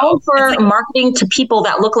they though? For marketing to people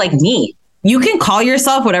that look like me. You can call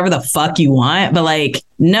yourself whatever the fuck you want, but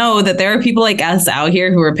know that there are people like us out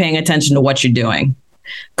here who are paying attention to what you're doing.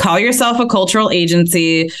 Call yourself a cultural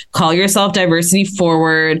agency, call yourself diversity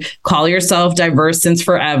forward, call yourself diverse since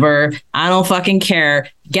forever. I don't fucking care.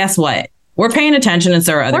 Guess what? We're paying attention, and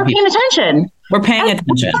so are other people. We're paying attention. We're paying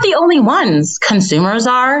attention. We're not the only ones. Consumers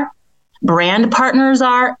are, brand partners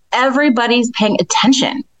are, everybody's paying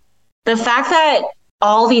attention. The fact that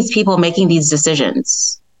all these people making these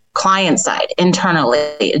decisions, client side, internally,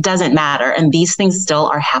 it doesn't matter, and these things still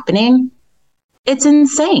are happening, it's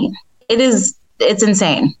insane. It's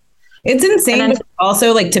insane. It's insane, but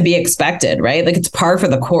also to be expected, right? It's par for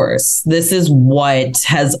the course. This is what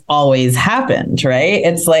has always happened, right?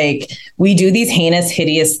 It's we do these heinous,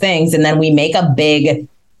 hideous things, and then we make a big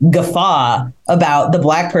guffaw about the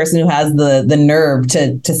Black person who has the nerve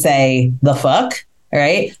to say the fuck,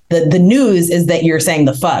 right? The news is that you're saying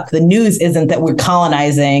the fuck. The news isn't that we're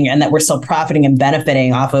colonizing and that we're still profiting and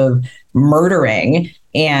benefiting off of murdering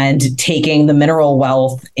and taking the mineral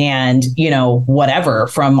wealth and, whatever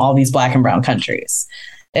from all these Black and brown countries.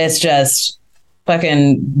 It's just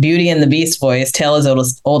fucking Beauty and the Beast voice, tale as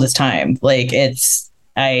old as time.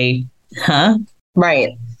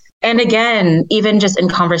 Right. And again, even just in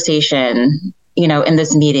conversation, in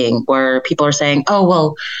this meeting where people are saying, oh,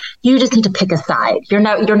 well, you just need to pick a side. You're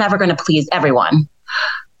never going to please everyone.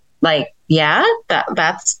 Yeah,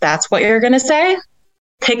 that's what you're going to say.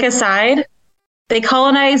 Pick a side. They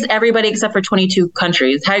colonized everybody except for 22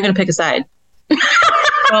 countries. How are you going to pick a side?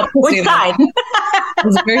 Well, Which side?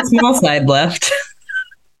 There's a very small side left.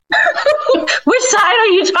 Which side are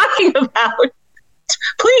you talking about?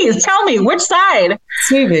 Please tell me which side.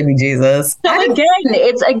 Sweet baby Jesus. So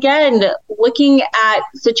again, looking at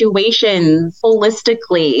situations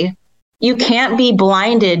holistically. You can't be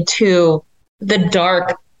blinded to the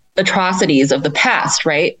dark atrocities of the past,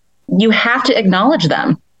 right? You have to acknowledge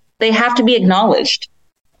them. They have to be acknowledged.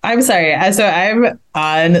 I'm sorry. So I'm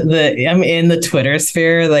in the Twitter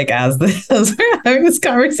sphere, like as we're having this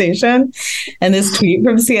conversation, and this tweet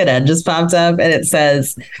from CNN just popped up, and it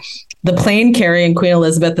says, "The plane carrying Queen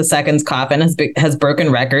Elizabeth II's coffin has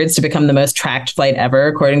broken records to become the most tracked flight ever,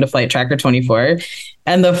 according to Flight Tracker 24."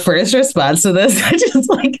 And the first response to this, which is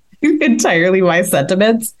like entirely my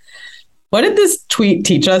sentiments. What did this tweet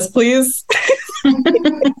teach us, please? Like,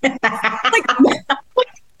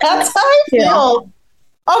 that's how I feel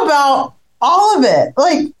about all of it.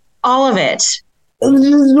 Like, all of it.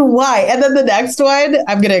 Why? And then the next one,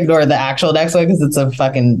 I'm going to ignore the actual next one because it's a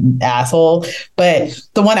fucking asshole. But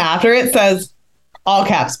the one after it says, all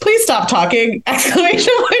caps, "Please stop talking!"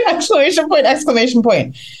 Exclamation point, exclamation point, exclamation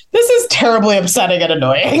point. This is terribly upsetting and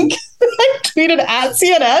annoying. I tweeted at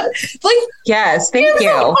CNN. Like, yes, thank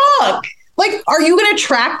you. Fuck. Like, are you going to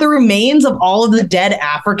track the remains of all of the dead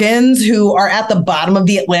Africans who are at the bottom of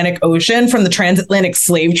the Atlantic Ocean from the transatlantic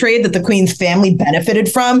slave trade that the Queen's family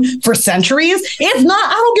benefited from for centuries? If not,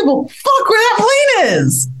 I don't give a fuck where that plane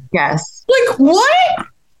is. Yes. Like, what?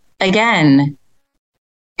 Again,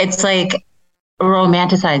 it's like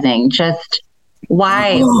romanticizing. Just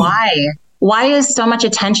why is so much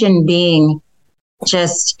attention being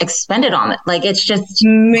just expended on it? Like, it's just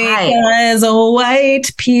because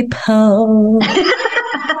white people.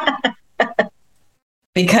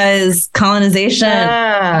 Because colonization,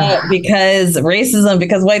 because racism,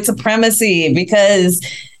 because white supremacy, because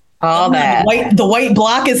all that. The white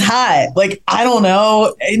bloc is hot. Like, I don't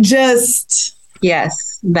know. It just.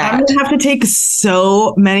 Yes. That. I'm going to have to take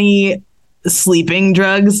so many sleeping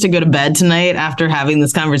drugs to go to bed tonight after having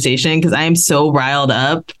this conversation because I am so riled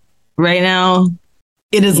up right now.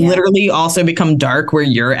 It has literally also become dark where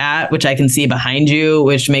you're at, which I can see behind you,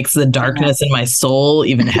 which makes the darkness in my soul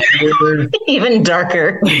even heavier. Even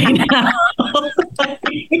darker.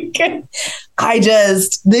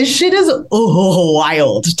 This shit is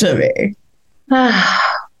wild to me.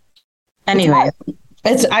 Anyway.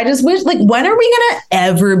 I just wish, like, when are we gonna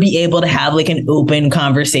ever be able to have like an open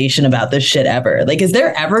conversation about this shit ever? Like, is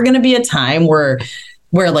there ever gonna be a time where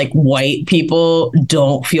like white people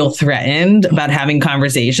don't feel threatened about having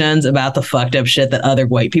conversations about the fucked up shit that other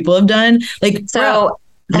white people have done? Like, so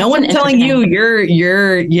no one's telling you you're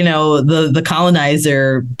the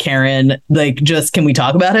colonizer, Karen. Like, just, can we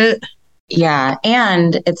talk about it? Yeah.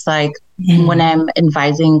 And it's like when I'm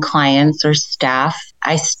advising clients or staff,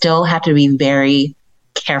 I still have to be very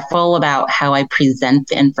careful about how I present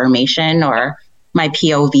the information or my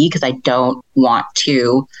POV because I don't want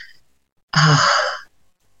to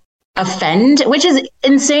offend, which is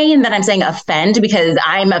insane that I'm saying offend because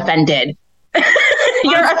I'm offended.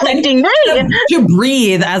 You're offending me. To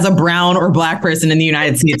breathe as a brown or black person in the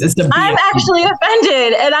United States is to be I'm actually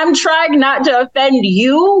offended, and I'm trying not to offend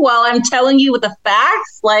you while I'm telling you with the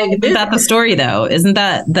facts. Like, isn't that the story, though? Isn't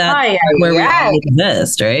that where we all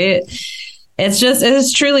exist, right?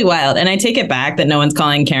 It's truly wild. And I take it back that no one's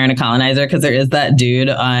calling Karen a colonizer because there is that dude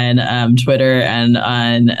on Twitter and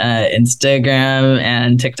on Instagram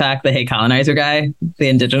and TikTok, the Hey Colonizer guy, the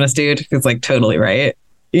indigenous dude, who's like totally right.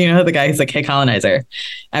 You know, the guy who's like, "Hey Colonizer."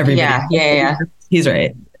 Everybody. Yeah. He's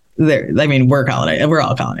right. I mean, we're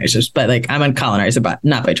all colonizers, but like, I'm a colonizer, but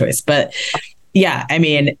not by choice. But yeah, I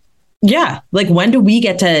mean, yeah, like, when do we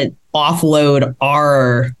get to offload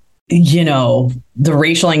our, the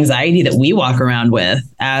racial anxiety that we walk around with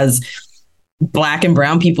as black and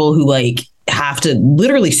brown people who like have to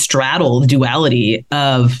literally straddle the duality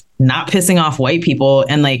of not pissing off white people?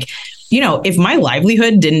 And like, if my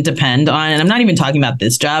livelihood didn't depend on, and I'm not even talking about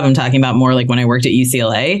this job, I'm talking about more like when I worked at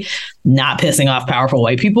UCLA, not pissing off powerful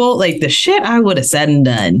white people, like the shit I would have said and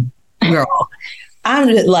done, girl. I'm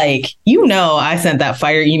just like, I sent that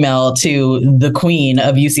fire email to the queen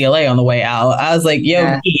of UCLA on the way out. I was like,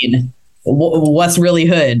 yo, queen, what's really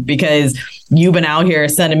hood? Because you've been out here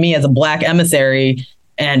sending me as a black emissary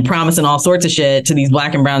and promising all sorts of shit to these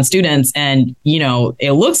black and brown students. And,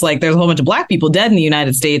 it looks like there's a whole bunch of black people dead in the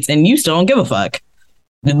United States and you still don't give a fuck.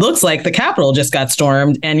 It looks like the Capitol just got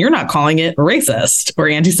stormed and you're not calling it racist or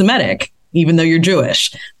anti-Semitic, even though you're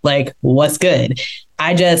Jewish. Like, what's good?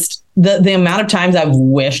 The amount of times I've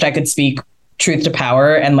wished I could speak truth to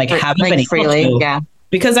power and like haven't been freely, able to,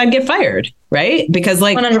 because I'd get fired, right? Because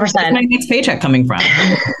like 100%. where's my next paycheck coming from?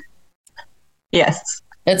 Yes.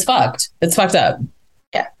 It's fucked. It's fucked up.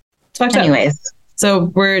 Yeah. It's fucked Anyways. up. So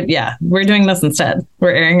we're doing this instead.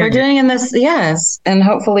 We're doing this. Yes. And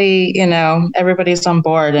hopefully, everybody's on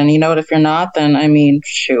board. And if you're not, then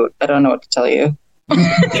shoot, I don't know what to tell you.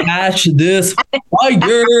 Catch this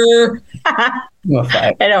fire.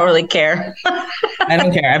 I don't really care. I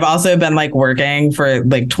don't care. I've also been like working for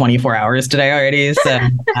like 24 hours today already. So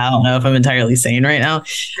I don't know if I'm entirely sane right now,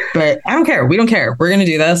 but I don't care. We don't care. We're going to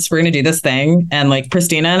do this. We're going to do this thing. And like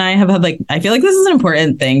Pristina and I have had like, I feel like this is an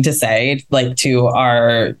important thing to say, like to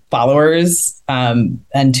our followers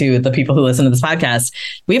and to the people who listen to this podcast.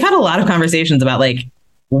 We've had a lot of conversations about like,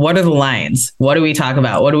 what are the lines? What do we talk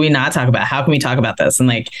about? What do we not talk about? How can we talk about this? And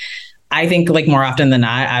like, I think like more often than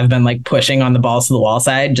not, I've been like pushing on the balls to the wall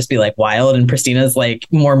side, just be like wild. And Pristina's like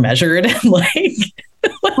more measured, like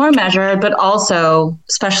more measured, but also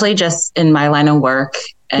especially just in my line of work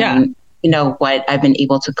and what I've been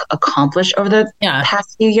able to accomplish over the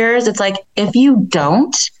past few years. It's like, if you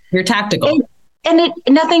don't, you're tactical and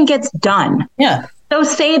nothing gets done. Yeah. So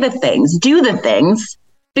say the things, do the things,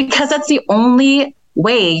 because that's the only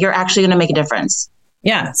way you're actually going to make a difference.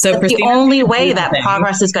 Yeah. So that's the only way that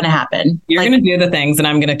progress is going to happen. You're going to do the things and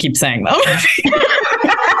I'm going to keep saying them.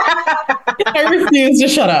 I refuse to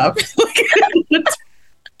shut up.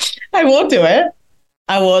 I won't do it.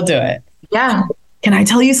 Yeah. Can I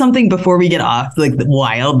tell you something before we get off like the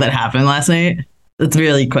wild that happened last night? It's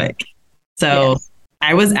really quick. So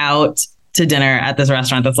I was out to dinner at this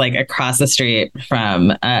restaurant that's like across the street from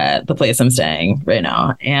the place I'm staying right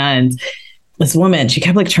now. And this woman, she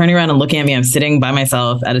kept like turning around and looking at me. I'm sitting by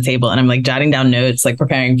myself at a table and I'm like jotting down notes, like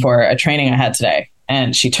preparing for a training I had today.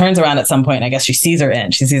 And she turns around at some point and I guess she sees her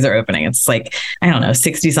opening. It's like, I don't know,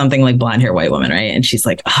 60 something like blonde hair, white woman. Right. And she's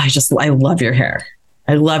like, oh, I love your hair.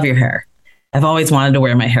 I love your hair. I've always wanted to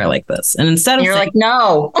wear my hair like this. And instead of like,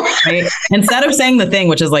 no, right? Instead of saying the thing,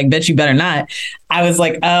 which is like, bitch, you better not. I was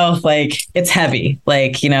like, oh, like it's heavy.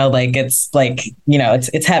 Like, like it's like,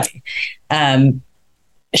 it's heavy.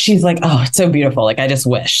 She's like, oh, it's so beautiful. Like, I just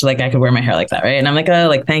wish like I could wear my hair like that. Right. And I'm like, oh,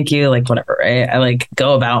 like, thank you. Like, whatever. Right. I like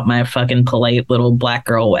go about my fucking polite little black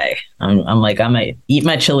girl way. I'm like, I'm going to eat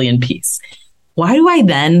my chili in peace. Why do I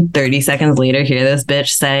then 30 seconds later hear this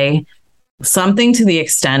bitch say something to the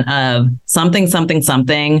extent of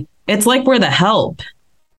something? It's like we're the help.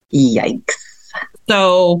 Yikes.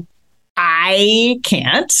 So I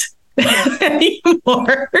can't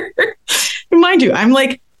anymore. Mind you, I'm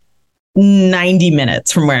like 90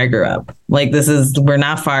 minutes from where I grew up. Like we're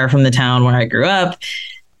not far from the town where I grew up.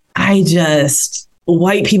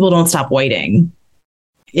 White people don't stop whiting.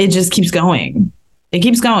 It just keeps going.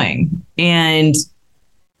 And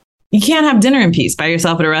you can't have dinner in peace by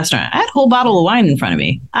yourself at a restaurant. I had a whole bottle of wine in front of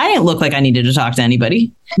me. I didn't look like I needed to talk to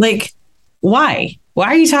anybody. Like, why? Why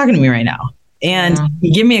are you talking to me right now? And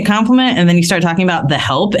you give me a compliment and then you start talking about the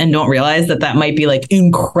help and don't realize that might be like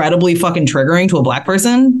incredibly fucking triggering to a black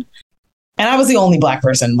person. And I was the only black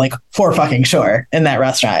person, like, for fucking sure in that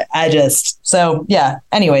restaurant. Anyways,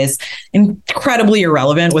 incredibly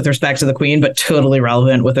irrelevant with respect to the queen, but totally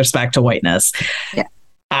relevant with respect to whiteness. Yeah.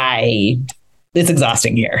 It's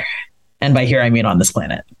exhausting here. And by here, I mean on this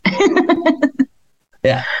planet.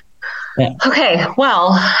 Yeah. Okay.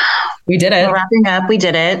 Well, we did it. We're wrapping up. We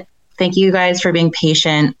did it. Thank you guys for being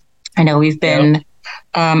patient. I know we've been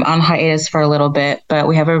on hiatus for a little bit, but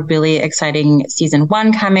we have a really exciting season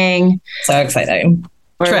 1 coming. So exciting.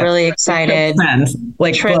 We're really excited. Trip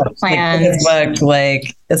plans.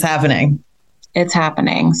 It's happening. It's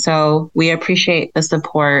happening. So we appreciate the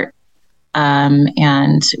support.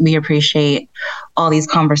 And we appreciate all these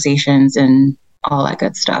conversations and all that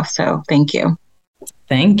good stuff. So thank you.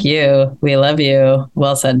 Thank you. We love you.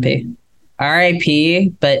 Well said, P.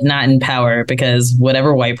 R.I.P., but not in power, because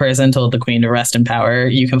whatever white person told the queen to rest in power,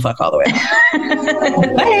 you can fuck all the way.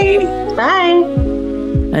 Bye. Bye.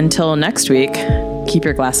 Until next week, keep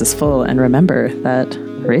your glasses full and remember that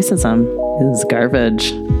racism is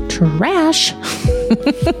garbage. Trash.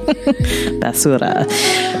 Basura.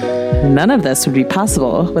 None of this would be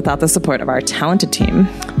possible without the support of our talented team.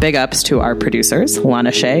 Big ups to our producers,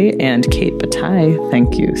 Lana Shea and Kate Bataille.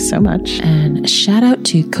 Thank you so much. And shout out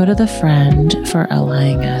to Coda the Friend for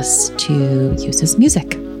allowing us to use his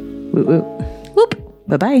music. Whoop, whoop. Whoop.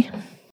 Bye-bye.